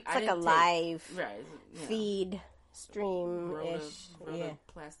 right. It's like a live feed stream-ish. Yeah.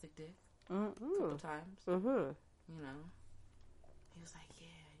 Plastic dick. A couple times. Mm-hmm. You know. He was like, yeah,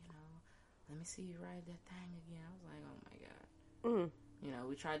 you know, let me see you ride that thing again. I was like, oh my God. You know,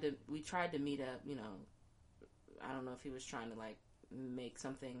 we tried to meet up, you know. I don't know if he was trying to, like, make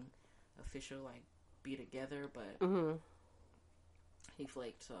something official, like, be together, but he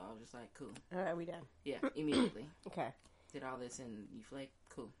flaked, so I was just like, cool. All right, we done. Yeah, immediately. Okay. Did all this and you flaked?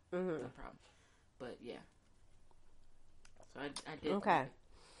 Cool. No problem. But, yeah. So I did. Okay.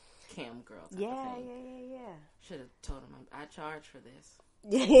 Cam girl. Yeah. Should have told him I charge for this.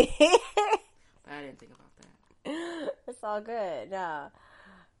 But I didn't think about that. It's all good. No.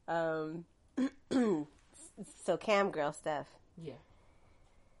 So cam girl stuff. Yeah.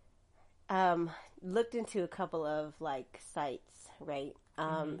 Looked into a couple of like sites, right?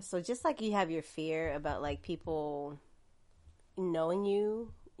 So just like you have your fear about like people knowing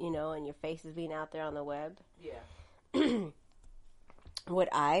you, you know, and your face is being out there on the web. Yeah. What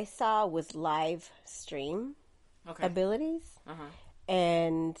I saw was live stream abilities,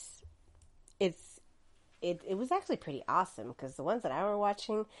 and it was actually pretty awesome because the ones that I were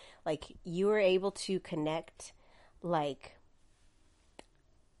watching, like you were able to connect, like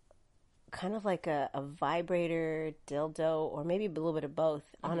kind of like a vibrator, dildo, or maybe a little bit of both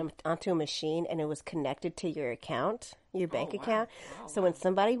onto a machine, and it was connected to your account, your bank account. So when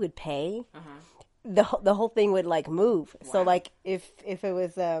somebody would pay. The whole thing would like move. Wow. So like if it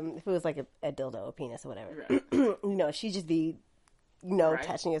was like a dildo, a penis, or whatever, you know, she'd just be, you know,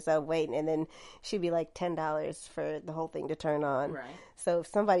 touching herself, waiting, and then she'd be like $10 for the whole thing to turn on. Right. So if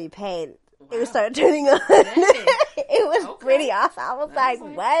somebody paid, it would start turning on. It was pretty awesome. I was like,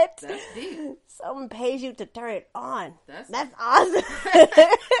 what? That's deep. Someone pays you to turn it on. That's awesome.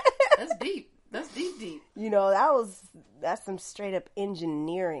 That's deep. That's deep. You know, that's some straight up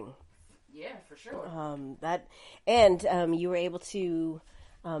engineering. Yeah, for sure. You were able to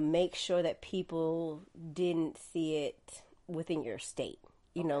make sure that people didn't see it within your state.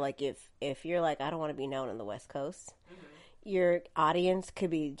 You know, like if you're like, I don't want to be known on the West Coast, your audience could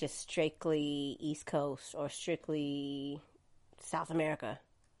be just strictly East Coast or strictly South America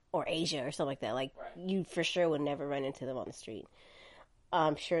or Asia or something like that. Like you for sure would never run into them on the street.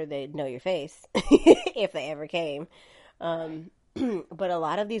 I'm sure they'd know your face if they ever came. But a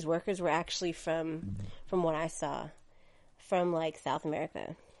lot of these workers were actually from what I saw, from like South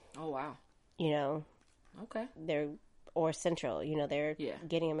America. Oh, wow. You know. Okay. Or Central, you know, they're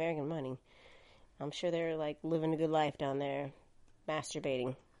getting American money. I'm sure they're like living a good life down there,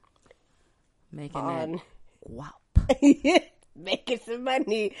 masturbating. Making that wop. Making some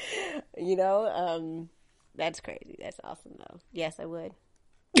money, you know. That's crazy. That's awesome though. Yes, I would.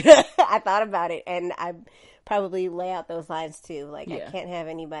 I thought about it, and I probably lay out those lines too. Like, I can't have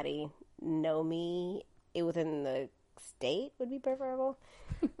anybody know me within the state would be preferable.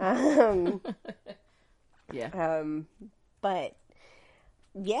 But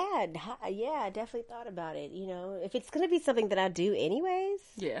yeah, I definitely thought about it. You know, if it's gonna be something that I do anyways,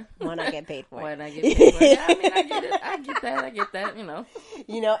 why not get paid for it? Why not get paid for it? Yeah, I mean, I get it. I get that. You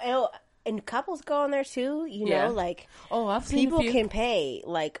know. And couples go on there too, you know, like, I've seen people can pay,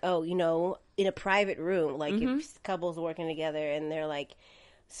 like, you know, in a private room, like, if couples working together and they're like,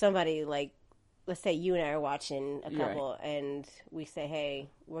 somebody, like, let's say you and I are watching a couple and we say, hey,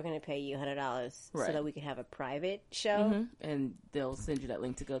 we're going to pay you $100 so that we can have a private show. And they'll send you that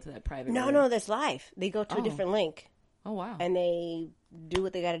link to go to that private room. No, that's live. They go to a different link. Oh, wow. And they do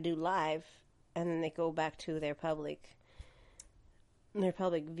what they got to do live, and then they go back to their public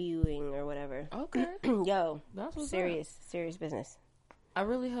viewing or whatever. Okay. Yo, that's what's serious business. I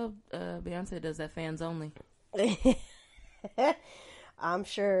really hope Beyonce does that fans only. I'm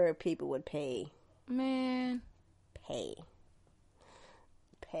sure people would pay Man. Pay.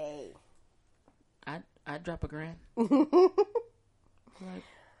 I'd drop $1,000. Like,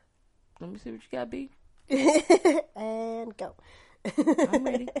 let me see what you got, B. And go. I'm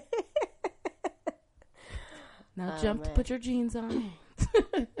ready. Now jump to put your jeans on.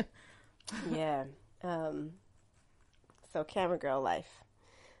 Yeah. So camera girl life.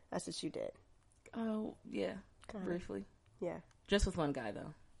 That's what you did. Oh, yeah. Briefly. Yeah. Just with one guy,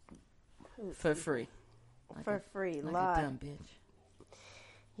 though. For free. For free. Like Lord. a dumb bitch.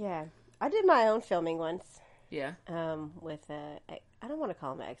 Yeah. I did my own filming once. Yeah. With I don't want to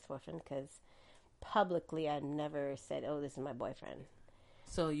call him my ex-boyfriend because publicly I never said, "Oh, this is my boyfriend."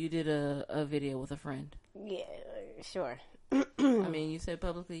 So you did a video with a friend. Yeah, sure. I mean, you said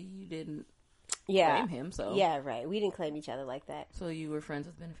publicly you didn't claim him, so yeah, right. We didn't claim each other like that. So you were friends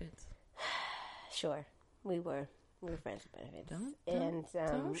with benefits. Sure, we were friends with benefits.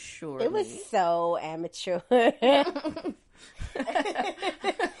 Don't sure. It was so amateur.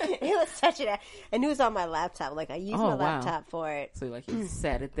 It was such and it was on my laptop. Like I used my laptop for it. So like you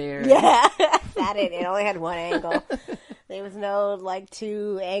sat it there. Yeah, I sat it. It only had one angle. There was no like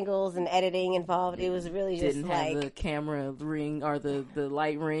 2 angles and editing involved. It was really just didn't like have the camera ring or the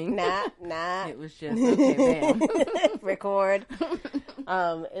light ring. Nah. It was just okay, bam. Record. It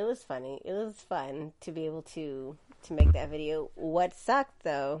was funny. It was fun to be able to make that video. What sucked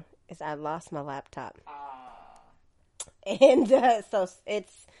though is I lost my laptop. And so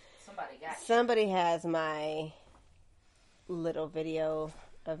it's somebody has my little video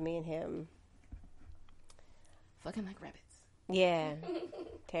of me and him fucking like rabbits. Yeah.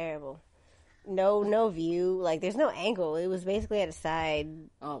 Terrible. No view. Like there's no angle. It was basically at a side.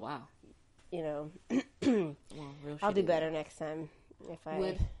 Oh wow. You know. Well, real I'll do shitty. better next time if I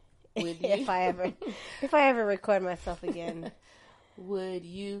Would you? if I ever record myself again. Would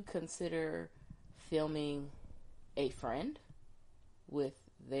you consider filming a friend with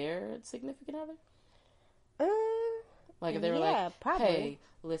their significant other? Like if they were like, probably. "Hey,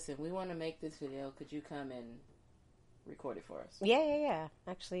 listen, we want to make this video. Could you come and record it for us?" Yeah.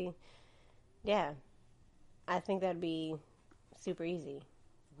 Actually, yeah. I think that'd be super easy.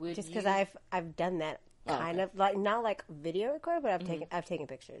 Just because I've done that kind of like not like video record, but I've taken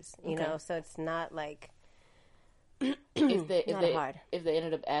pictures. You know, so it's not like if they hard. If they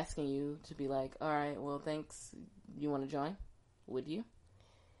ended up asking you to be like, "All right, well, thanks. You want to join?" Would you?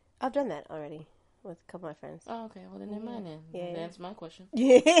 I've done that already with a couple of my friends. Oh, okay. Well, then never mind then. Yeah. That's my question.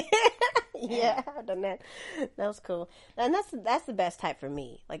 Yeah, I've done that. That was cool. And that's the best type for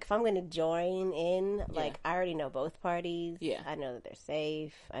me. Like, if I'm going to join in, like, I already know both parties. Yeah. I know that they're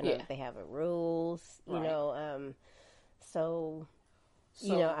safe. I know that they have rules, you know. So,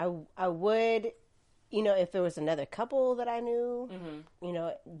 you know, I would, you know, if there was another couple that I knew, you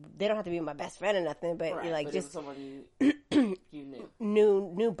know, they don't have to be my best friend or nothing, but like but just someone you knew.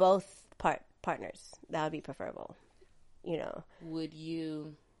 Knew both partners. That would be preferable, you know. Would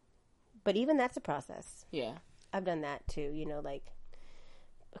you? But even that's a process. Yeah. I've done that too. You know, like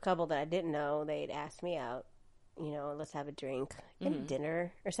a couple that I didn't know, they'd ask me out, you know, let's have a drink and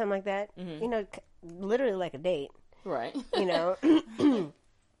dinner or something like that. You know, literally like a date. Right. You know,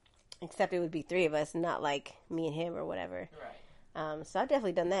 except it would be 3 of us, not like me and him or whatever. Right. So I've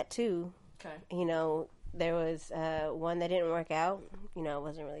definitely done that too. Okay. You know, there was one that didn't work out. You know, I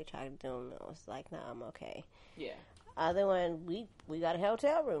wasn't really attracted to him. I was like, nah, I'm okay. Yeah. Other one, we got a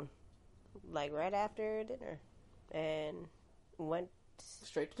hotel room. Like right after dinner, and went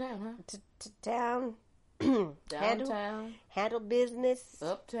straight to town, huh? To town, downtown, handled business,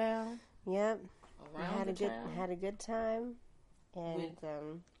 uptown. Yep, around had a good time, and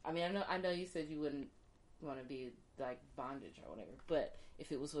I mean, I know you said you wouldn't want to be like bondage or whatever, but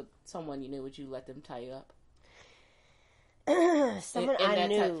if it was with someone you knew, would you let them tie you up? Someone I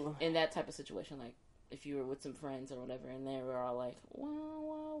knew in that type of situation, like. If you were with some friends or whatever, and they were all like,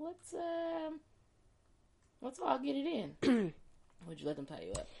 "Well, let's all get it in." Would you let them tie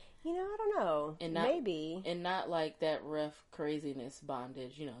you up? You know, I don't know. And not, maybe, and not like that rough craziness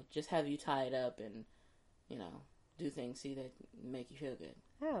bondage. You know, just have you tied up and you know do things see that make you feel good.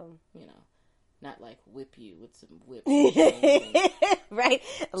 Oh, you know, not like whip you with some whips. Right,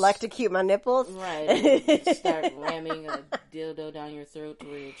 electrocute my nipples. Right, start ramming a dildo down your throat to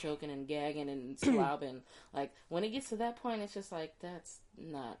where you're choking and gagging and slobbing. Like when it gets to that point, it's just like that's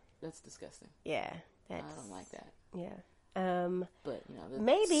disgusting. Yeah, I don't like that. Yeah, but you know, the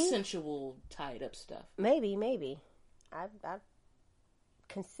maybe sensual tied up stuff. Maybe, I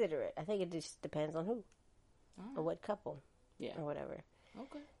consider it. I think it just depends on who or what couple, or whatever.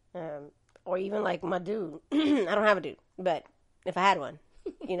 Okay. Or even like my dude. I don't have a dude, but if I had one,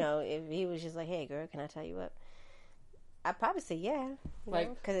 You know, if he was just like, "Hey, girl, can I tie you up?" I'd probably say yeah,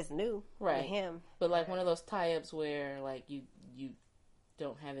 because it's new, right? to him. But like one of those tie-ups where like you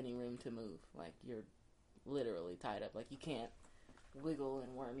don't have any room to move, like you're literally tied up, like you can't wiggle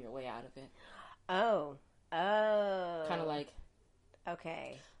and worm your way out of it. Oh, Kind of like,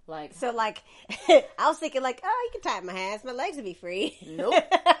 okay, like so like I was thinking like, oh, you can tie up my hands, my legs would be free. Nope,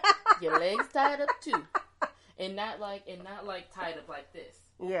 your legs tied up too, and not like tied up like this.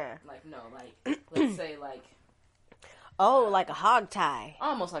 Yeah, Like no, like let's say like. Oh, like a hog tie.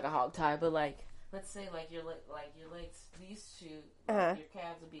 Almost like a hog tie, but like let's say like your legs, these two, your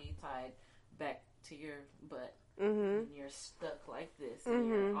calves will be tied back to your butt, and you're stuck like this, and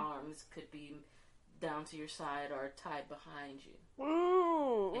your arms could be down to your side or tied behind you,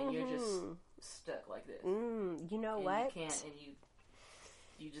 and you're just stuck like this. You know and what? You can't, and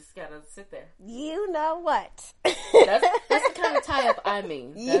you just gotta sit there. You know what? That's the kind of tie up I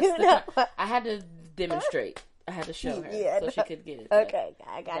mean. I had to demonstrate. I had to show her so she could get it. Okay,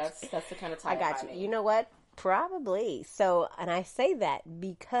 I got you. That's the kind of tie. I got you. You know what? Probably. So, and I say that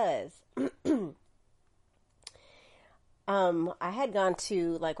because I had gone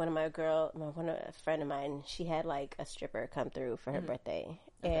to like one of a friend of mine. She had like a stripper come through for her birthday,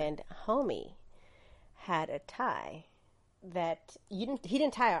 and homie had a tie that he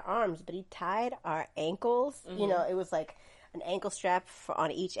didn't tie our arms, but he tied our ankles. You know, it was like an ankle strap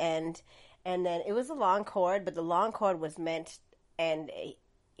on each end. And then it was a long cord, but the long cord was meant, and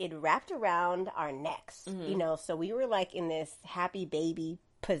it wrapped around our necks, you know, so we were like in this happy baby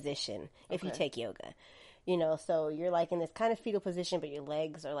position if you take yoga, you know, so you're like in this kind of fetal position, but your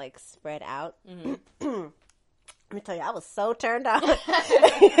legs are like spread out. Let me tell you, I was so turned on,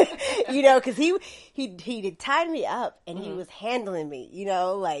 you know, because he tied me up and he was handling me, you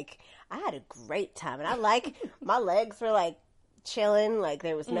know, like I had a great time, and I like my legs were like chilling, like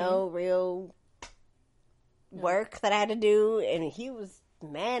there was no real work that I had to do, and he was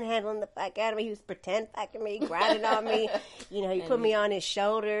manhandling the fuck out of me. He was pretend fucking me, grinding on me. You know, he put me on his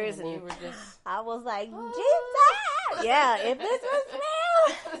shoulders, and you were just... I was like, Jesus! Yeah, if this was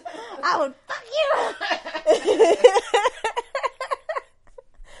real, I would fuck you.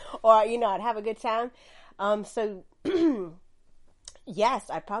 Or, you know, I'd have a good time. So,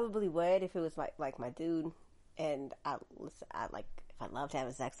 yes, I probably would if it was like my dude. And I like, if I loved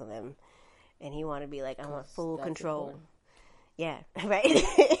having sex with him, and he wanted to be like, I want full control. Important. Yeah, right?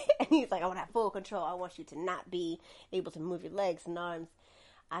 And he's like, I want to have full control. I want you to not be able to move your legs and arms.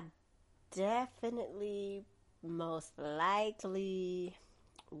 I definitely, most likely,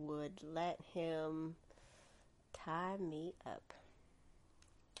 would let him tie me up.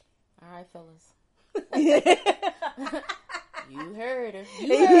 All right, fellas. You heard her.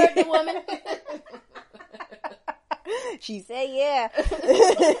 You heard the woman. She said, "Yeah,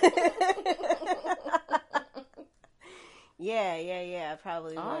 yeah. I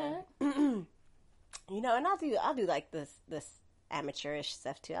probably would. Right. You know, and I'll do like this amateurish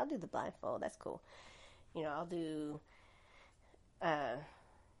stuff too. I'll do the blindfold. That's cool. You know, I'll do. I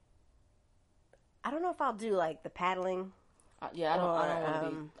don't know if I'll do like the paddling. Yeah, I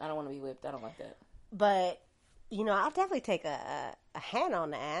don't want to be whipped. I don't like that. But you know, I'll definitely take a hand on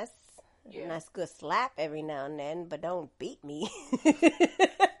the ass. Yeah. A nice good slap every now and then, but don't beat me.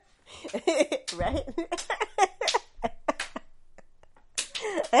 Right?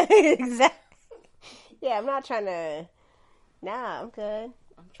 Exactly. Yeah, I'm not trying to... Nah, I'm good.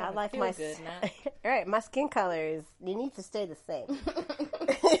 I like my... good now. Right, my skin color is... You need to stay the same.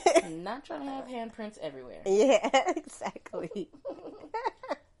 I'm not trying to have handprints everywhere. Yeah, exactly.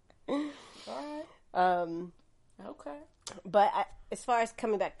 All right. Okay. But as far as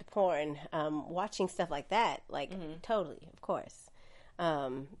coming back to porn, watching stuff like that, like totally, of course.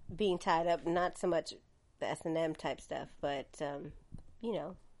 Being tied up, not so much the S&M type stuff, but you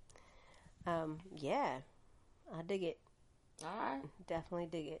know, yeah, I dig it. All right, definitely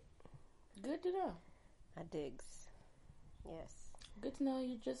dig it. Good to know. I digs. Yes. Good to know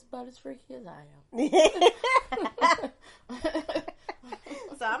you're just about as freaky as I am.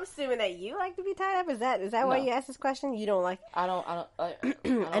 So I'm assuming that you like to be tied up. Is that why you asked this question? You don't like? I don't.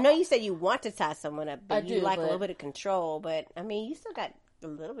 I know you said you want to tie someone up, but you like a little bit of control. But I mean, you still got a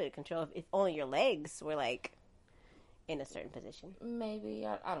little bit of control if only your legs were like in a certain position. Maybe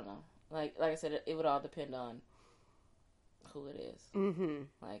I don't know. Like I said, it would all depend on who it is. Mm-hmm.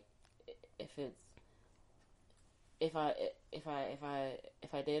 Like if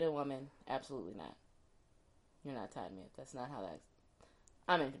I date a woman, absolutely not. You're not tying me up. That's not how that's.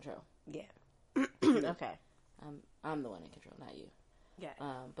 I'm in control. Yeah. Okay. I'm the one in control, not you. Yeah.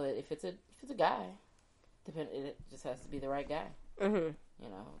 But if it's a guy, it just has to be the right guy. Mm-hmm. You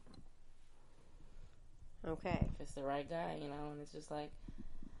know. Okay. If it's the right guy, you know, and it's just like,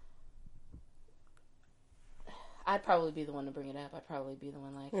 I'd probably be the one to bring it up. I'd probably be the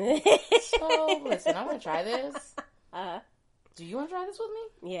one like, so listen, I want to try this. Do you want to try this with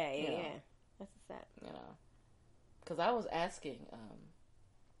me? Yeah. You know? Yeah. That's what's up. You know, because I was asking.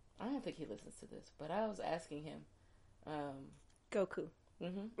 I don't think he listens to this, but I was asking him. Goku.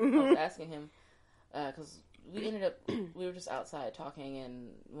 Mm-hmm. I was asking him because we were just outside talking, and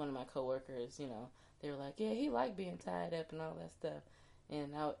one of my coworkers, you know, they were like, "Yeah, he liked being tied up and all that stuff."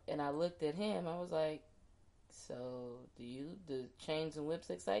 And I looked at him. I was like, "So, do chains and whips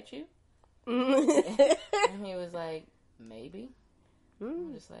excite you?" And he was like, "Maybe."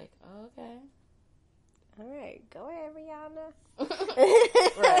 I'm just like, oh, "Okay." All right, go ahead, Rihanna.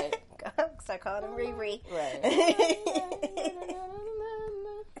 Right. Start calling him Riri. Right.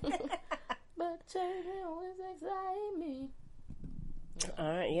 But change always excite me.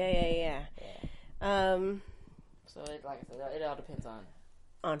 All right, yeah. So it, like I said, it all depends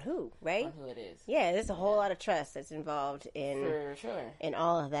on who, right? on who it is. Yeah, there's a whole lot of trust that's involved in For sure. in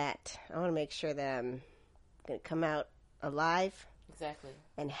all of that. I want to make sure that I'm going to come out alive Exactly.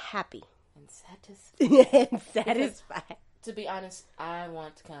 and happy And satisfied. and satisfied. To be honest, I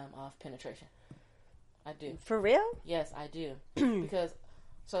want to come off penetration. I do. For real? Yes, I do. Because,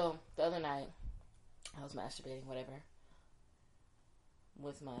 so the other night, I was masturbating, whatever,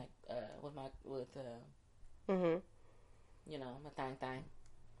 with Mm-hmm. you know, my thang.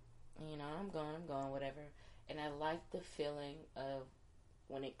 And, you know, I'm going, whatever. And I like the feeling of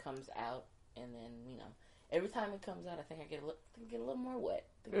when it comes out, and then, you know, every time it comes out, I think I get a little more wet.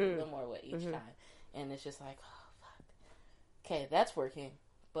 I get a little more wet each time. And it's just like, oh, fuck. Okay, that's working,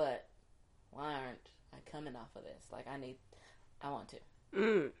 but why aren't I coming off of this? Like, I want to.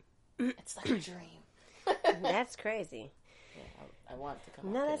 It's like a dream. That's crazy. Yeah, I want to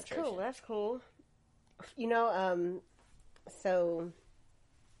come No, off that's penetration. cool. That's cool. You know, so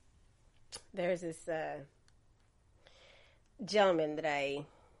there's this gentleman that I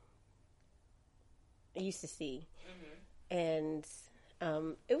used to see, and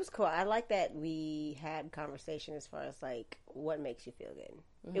it was cool. I like that we had conversation as far as like what makes you feel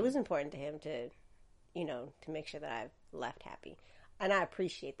good. It was important to him to, you know, to make sure that I've left happy, and I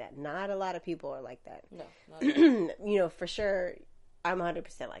appreciate that. Not a lot of people are like that. No, not at all. You know, for sure, I'm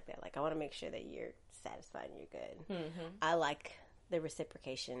 100% like that. Like, I want to make sure that you're satisfied and you're good. Mm-hmm. I like the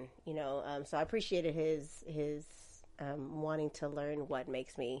reciprocation, you know. So I appreciated his wanting to learn what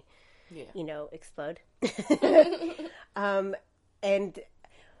makes me, you know, explode. And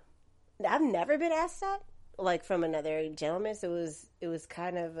I've never been asked that, like, from another gentleman. So it was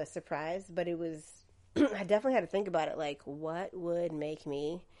kind of a surprise, but it was. I definitely had to think about it. Like, what would make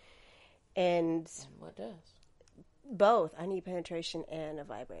me, and what does? Both. I need penetration and a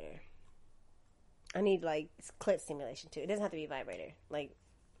vibrator. I need, like, clit stimulation, too. It doesn't have to be a vibrator. Like,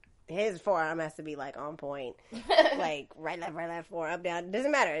 his forearm has to be, like, on point. Like, right, left, forearm, up, down. It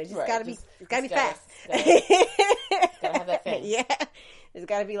doesn't matter. It's just gotta be fast. Gotta have that thing. Yeah. It's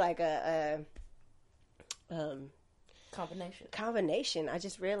gotta be, like, a combination. I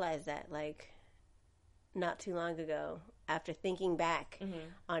just realized that, like, not too long ago, after thinking back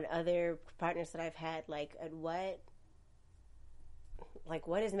on other partners that I've had, like,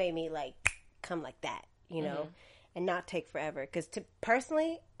 what has made me, like, come like that, you know, and not take forever. Because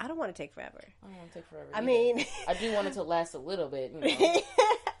personally, I don't want to take forever. I don't want to take forever. I mean, I do want it to last a little bit,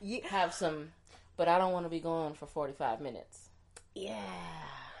 you know, have some, but I don't want to be going for 45 minutes. Yeah.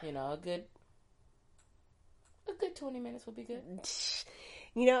 You know, a good 20 minutes would be good.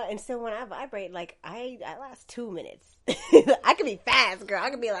 You know, and so when I vibrate, like, I last 2 minutes. I can be fast, girl. I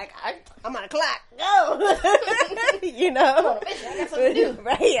can be like, I'm on a clock. Go! You know? I got something to do.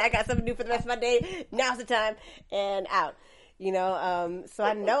 Right? I got something to do for the rest of my day. Now's the time. And out. You know? So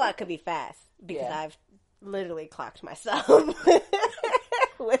I know I could be fast because I've literally clocked myself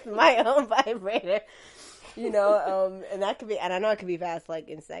with my own vibrator. You know? And that could be, and I know it could be fast, like,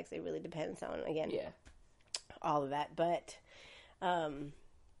 in sex. It really depends on, again, all of that. But,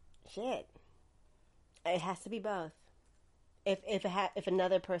 shit. It has to be both. If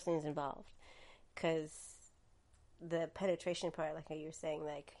another person is involved, because the penetration part, like you were saying,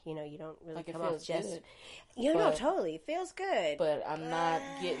 like, you know, you don't really like come it feels off just. good. You know, totally, it feels good. But I'm not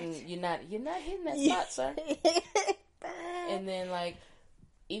getting. You're not hitting that spot, sir. And then, like,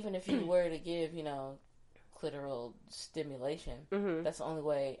 even if you were to give, you know, clitoral stimulation, that's the only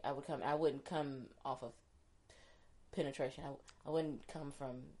way I would come. I wouldn't come off of penetration. I wouldn't come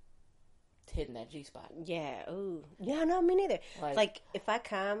from hitting that G spot. Yeah. Ooh. Yeah. No, me neither. Like if I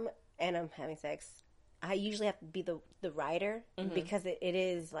come and I'm having sex, I usually have to be the writer because it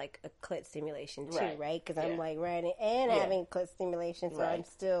is like a clit stimulation too, right? Because I'm like writing and having clit stimulation, so I'm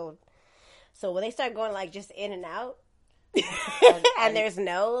still. So when they start going like just in and out, and there's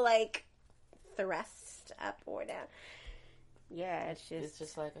no like thrust up or down, it's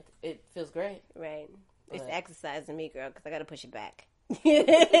just like it feels great, right? But it's exercise to me, girl, because I got to push it back.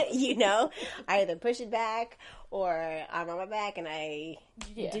 You know, I either push it back or I'm on my back and I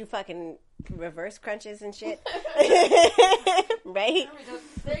do fucking reverse crunches and shit. Right?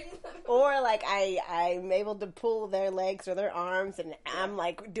 Or like I'm able to pull their legs or their arms and I'm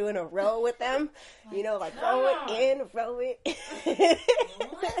like doing a row with them. You know, like row it in, row it.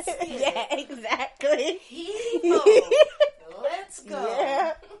 Yeah, exactly. Let's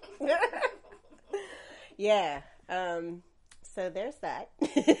go. Yeah. So there's that.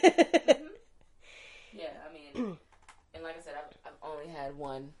 Yeah, I mean, and like I said, I've only had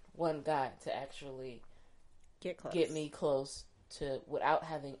one guy to actually get me close to without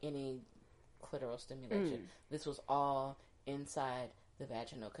having any clitoral stimulation. This was all inside the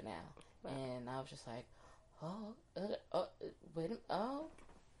vaginal canal, and I was just like, wait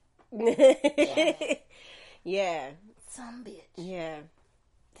a minute, yeah, some bitch, yeah.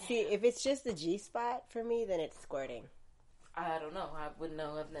 See, if it's just the G spot for me, then it's squirting. I don't know. I wouldn't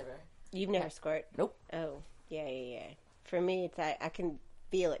know. I've never. You've never squirt? Nope. Oh, yeah. For me, it's I can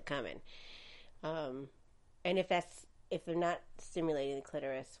feel it coming. And if they're not stimulating the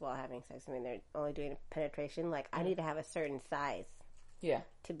clitoris while having sex, I mean, they're only doing penetration. Like, I need to have a certain size,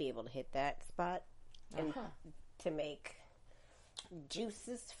 to be able to hit that spot and to make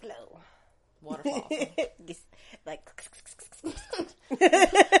juices flow. Waterfall. Like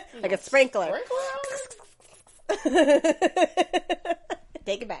a sprinkler.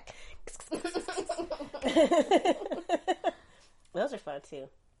 Take it back. Those are fun too.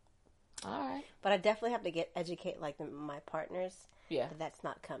 All right, but I definitely have to educate like my partners. Yeah, that's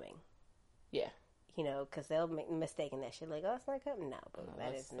not coming. Yeah, you know, because they'll make a mistake in that shit. Like, oh, it's not coming. No, but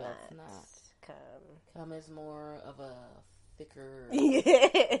that is not come. Come is more of a thicker,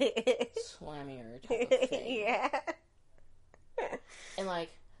 slimier type of thing. Yeah. And like,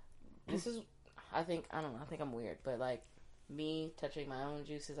 this is, I don't know, I think I'm weird, but like, me touching my own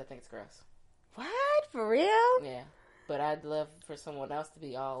juices, I think it's gross. What? For real? Yeah. But I'd love for someone else to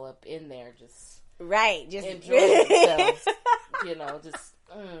be all up in there, just enjoying themselves, you know, just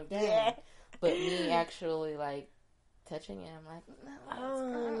damn. Yeah. But me actually like touching it, I'm like, no,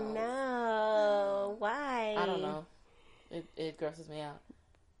 no, why? I don't know. It grosses me out.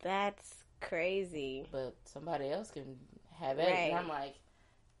 That's crazy. But somebody else can have it, and I'm like,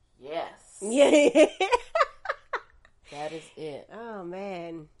 yes, yeah. That is it. Oh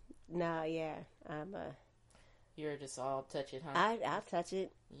man, no, yeah, I'm a. You're just all touch it, huh? I'll touch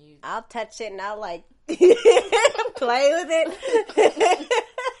it. I'll touch it and I'll like play with it,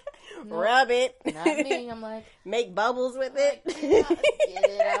 rub it. Not me. I'm like make bubbles with it. Get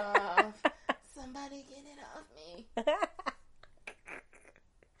it off. Somebody get it off me.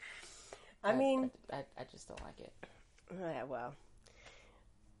 I mean, I just don't like it. Yeah, well,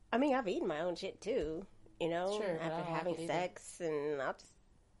 I mean, I've eaten my own shit too. You know, sure, after having sex, and I'll just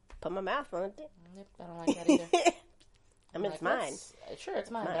put my mouth on it. Yep, I don't like that either. I mean, it's mine. Sure, it's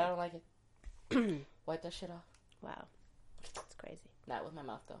mine, but I don't like it. Wipe that shit off. Wow. That's crazy. Not with my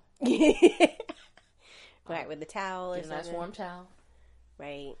mouth, though. Right, with the towel or something. A nice warm towel.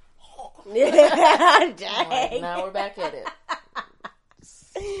 Right. Right, now we're back at it.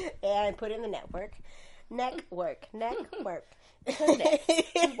 And put in the network. Network. Connect to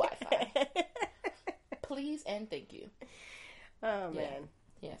Wi-Fi. Please and thank you. Oh, man.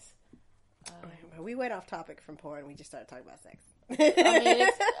 Yes. We went off topic from porn. We just started talking about sex.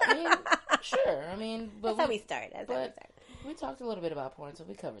 Sure. I mean, but that's how we start. We talked a little bit about porn, so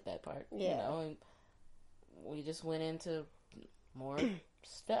we covered that part. Yeah. You know, and we just went into more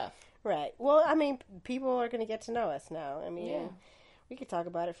stuff. Right. Well, I mean, people are going to get to know us now. I mean, we could talk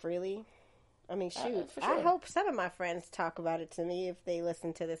about it freely. I mean, shoot. Sure. I hope some of my friends talk about it to me if they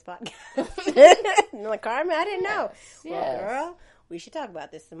listen to this podcast. Like, Carmen, I didn't know. Yes. Well, girl, we should talk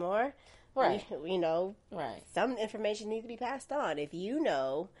about this some more. Right. You know, right. Some information needs to be passed on. If you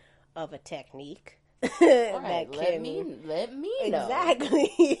know of a technique that can... Let me know.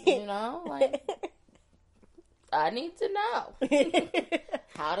 Exactly. You know, like, I need to know.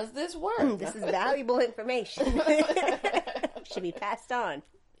 How does this work? This is valuable information. Should be passed on.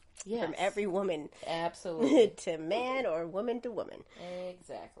 Yes. From every woman. Absolutely. To man or woman to woman.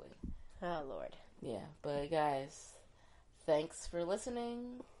 Exactly. Oh, Lord. Yeah, but guys, thanks for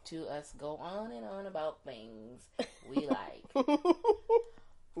listening to us go on and on about things we like.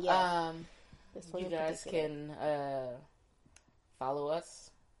 Yeah. one you guys can follow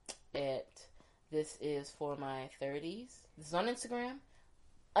us at This Is For My 30s. This is on Instagram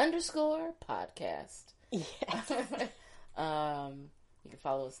 _podcast. Yes. You can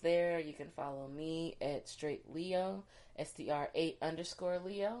follow us there. You can follow me at Straight Leo,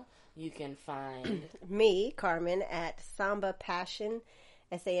 STR8_Leo. You can find me, Carmen, at Samba Passion,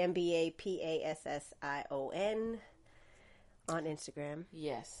 SAMBAPASSION, on Instagram.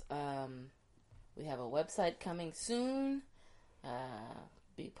 Yes. We have a website coming soon.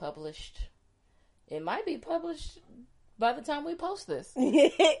 Be published. It might be published by the time we post this.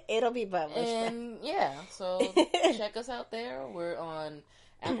 It'll be published. And yeah, so check us out there. We're on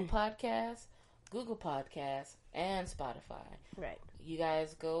Apple Podcasts, Google Podcasts, and Spotify. Right. You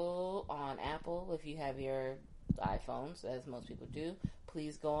guys go on Apple if you have your iPhones, as most people do.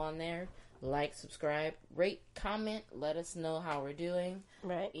 Please go on there, like, subscribe, rate, comment, let us know how we're doing.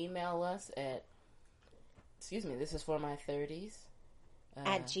 Right. Email us at, this is for my 30s.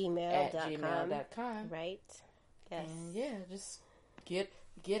 At gmail.com. Right. Yes. And yeah, just get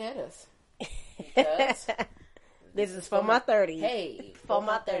at us. Because this is for my 30s. Hey, for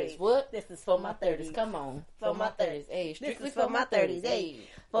my 30s. What? This is for my 30s. Come on. For my 30s. Hey, strictly for my 30s. Hey,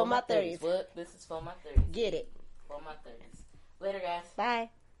 for my 30s. What? This is for my 30s. Get it. For my 30s. Later, guys. Bye.